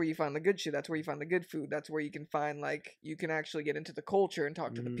 but that's where you find the good shit. That's where you find the good food. That's where you can find like you can actually get into the culture and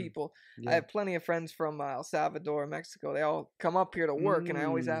talk to the Mhm. people. I Yeah. have plenty of friends from El Salvador, Mexico. They all come up here to work, and I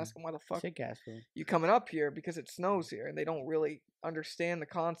always Mm. ask them, "Why the fuck Sick ass, bro. you coming up here?" Because it snows here, and they don't really understand the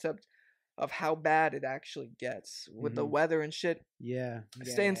concept of how bad it actually gets with the Mhm. weather and shit. Yeah.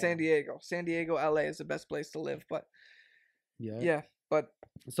 Stay in San Diego. San Diego, LA is the best place to live. But yeah, but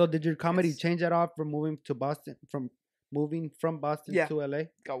So did your comedy It's- change at all from moving to Boston? From moving from Boston Yeah. to LA?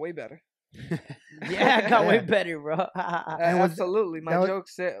 got way better. Yeah, it got way Yeah. better, bro. And was- Absolutely, my that was-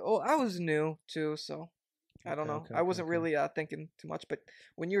 jokes. I was new too, so I don't Okay, know. okay, I okay, wasn't okay. really thinking too much. But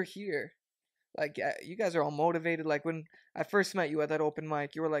when you're here, like you guys are all motivated. Like when I first met you at that open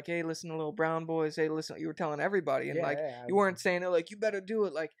mic, you were like, "Hey, listen to Little Brown Boys." Hey, listen. You were telling everybody, and like you weren't saying it like you better do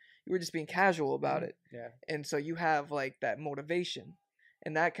it. Like you were just being casual about it. Yeah. And so you have like that motivation,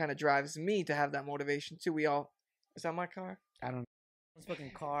 and that kind of drives me to have that motivation too. Is that my car? I don't know. This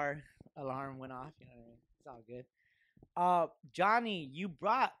fucking car alarm went off. You know what I mean? It's all good. Johnny, you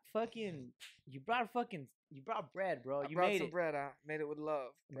brought bread, bro. I You brought made some it. bread. I made it with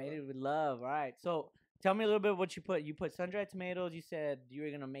love. Made it with love. All right. So tell me a little bit what you put. You put sun-dried tomatoes. You said you were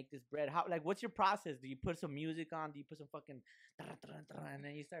gonna make this bread. How? Like, what's your process? Do you put some music on? Do you put some fucking and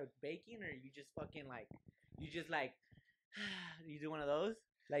then you start baking, or you just fucking like, you do one of those?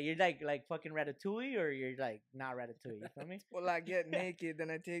 Like you're like fucking Ratatouille, or you're like not Ratatouille. You feel me? Well, I get naked, then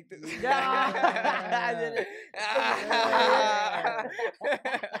I take the.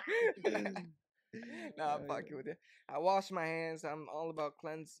 Nah, I'm fucking with you. I wash my hands. I'm all about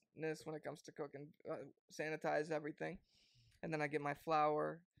cleanliness when it comes to cooking. Sanitize everything, and then I get my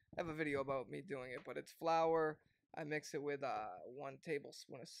flour. I have a video about me doing it, but it's flour. I mix it with 1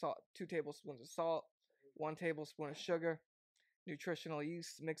 tablespoon of salt, 2 tablespoons of salt, 1 tablespoon of sugar, nutritional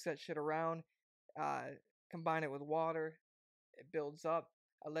yeast. Mix that shit around. Combine it with water. It builds up.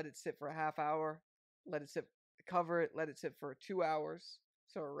 I let it sit for a half hour. Let it sit. Cover it. Let it sit for 2 hours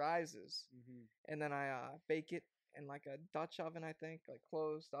so it rises. And then I bake it in like a Dutch oven, I think, like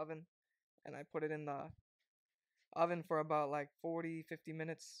closed oven, and I put it in the oven for about like 40, 50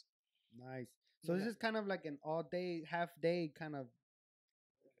 minutes. Nice. So this is kind of like an all day, half day kind of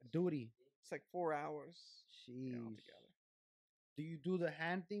duty. It's like 4 hours Sheesh. altogether. Do you do the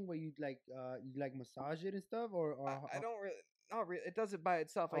hand thing where you like massage it and stuff, or I don't really, not really. It does it by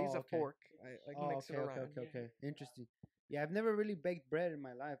itself. I use a okay. fork. I like mix it around. Okay. Interesting. Yeah, I've never really baked bread in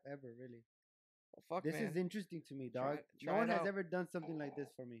my life ever. Really, Well, fuck, this man. is interesting to me, dog. Try No one it has out. ever done something like this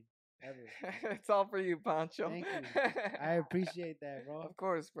for me, ever. It's all for you, Pancho. Thank you. I appreciate that, bro. Of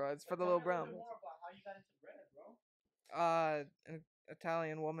course, bro. It's for the little brown. How you got into bread, bro? An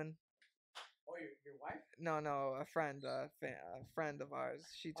Italian woman. Oh, your wife? No, a friend, a friend of ours.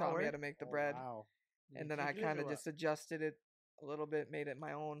 She taught me how to make the bread. Wow. and then I kind of just adjusted it a little bit, made it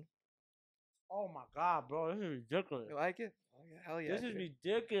my own. Oh my god, bro, this is ridiculous. You like it? Oh, yeah, hell yeah. This is dude.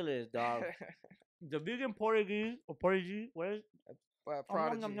 ridiculous, dog. The vegan Portuguese or Portuguese, what is?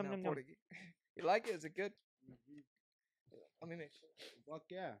 Prodigy, nom, nom, not nom, nom. Portuguese. You like it? Is it good? Let me make sure. Fuck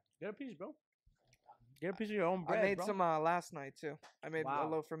yeah. Get a piece, bro. Get a piece of your own bread, I made bro. some last night too. I made Wow. a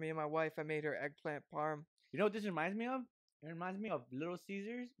loaf for me and my wife. I made her eggplant parm. You know what this reminds me of? It reminds me of Little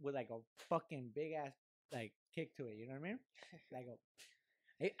Caesars with like a fucking big ass like kick to it. You know what I mean? Like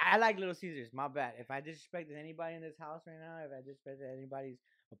I like Little Caesars. My bad. If I disrespected anybody in this house right now, if I disrespected anybody's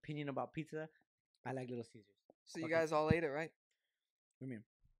opinion about pizza, I like Little Caesars. So you Fucking- guys all ate it, right? What do you mean?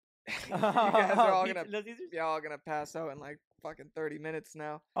 You guys are all Pizza- gonna Little Caesars? y'all gonna pass out in like fucking 30 minutes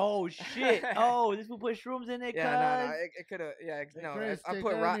now. Oh shit! Oh, this will put shrooms in it. Yeah, no, it could have. Yeah, Hey, no, Chris, I take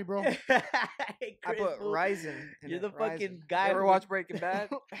put care of me, bro. I I put raisin. in You're it, the fucking raisin. guy You ever who- watch Breaking Bad?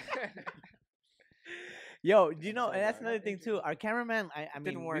 Yo, do you know? So And that's bad. another thing too. Our cameraman, I mean,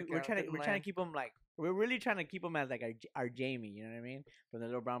 Didn't work we're out, trying to didn't we're trying land. to keep him like we're really trying to keep him as like our Jamie. You know what I mean? From the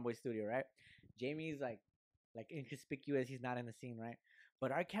Little Brown Boy Studio, right? Jamie's like inconspicuous. He's not in the scene, right?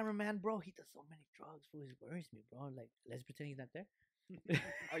 But our cameraman, bro, he does so many drugs. Fool, it worries me, bro. Like, let's pretend he's not there.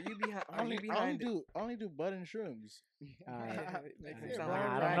 Are you behind? I Are only, you I only behind? do I only do bud and shrooms. Make him Yeah, sound bro, like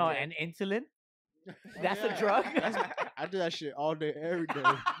a I don't know. crackhead. And insulin? Oh, That's a yeah. drug. I do that shit all day, every day.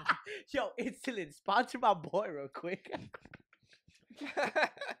 Yo, insulin, sponsor my boy real quick.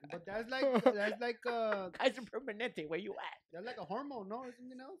 But that's like Kaiser Permanente, where you at? that's like a hormone, no, or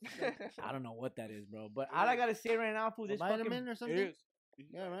something else. I don't know what that is, bro. But all I gotta say right now, fool, A this vitamin fucking or something. It is.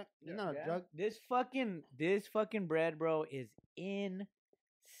 Yeah, right. It's Yeah. not a drug. This fucking bread, bro, is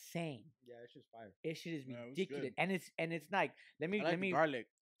insane. Yeah, it's just fire. It shit is No, it was ridiculous, good. and it's like I like let me. the garlic.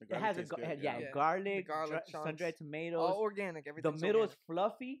 The It garlic has a tastes good, yeah, Yeah. garlic, The garlic sun-dried chunks. tomatoes. All organic. The Everything's middle is organic.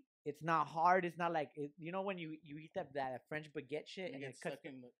 fluffy. It's not hard. It's not like you know when you eat that French baguette shit You and get it cuts stuck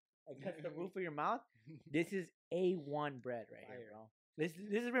in the. it cuts the roof of your mouth. This is A1 bread right here, bro. This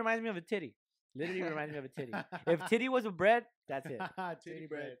reminds me of a titty. Literally reminds me of a titty. If titty was a bread, that's it. Titty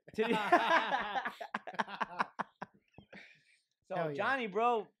bread. Titty. So Hell yeah. Johnny,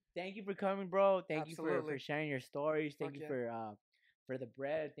 bro, thank you for coming, bro. Thank you Absolutely. for sharing your stories. Thank Fuck you yeah. for the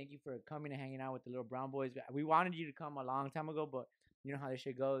bread. Thank you for coming and hanging out with the Little Brown Boys. We wanted you to come a long time ago, but you know how this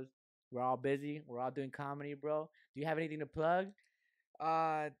shit goes. We're all busy. We're all doing comedy, bro. Do you have anything to plug?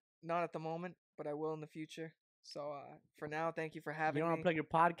 Not at the moment, but I will in the future. So for now, thank you for having You me. want to plug your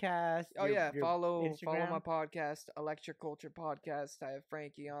podcast? Oh your- yeah, your follow my Instagram? podcast, Electric Culture Podcast. I have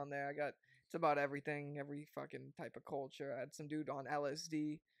Frankie on there. It's about everything, every fucking type of culture. I had some dude on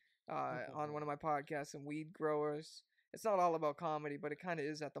LSD, on one of my podcasts, and weed growers. It's not all about comedy, but it kind of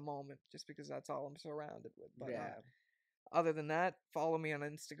is at the moment, just because that's all I'm surrounded with. But Yeah. other than that, follow me on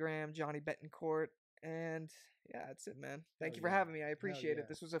Instagram, Jonny Bettencourt, and yeah, that's it, man. Thank Hell you for yeah. having me. I appreciate yeah. it.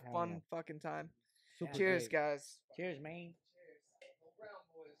 This was a Hell fun fucking time. Super Cheers, great. guys. Cheers, man. Cheers. Go Brown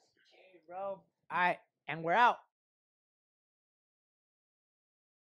boys. Cheers, bro. All right, and we're out.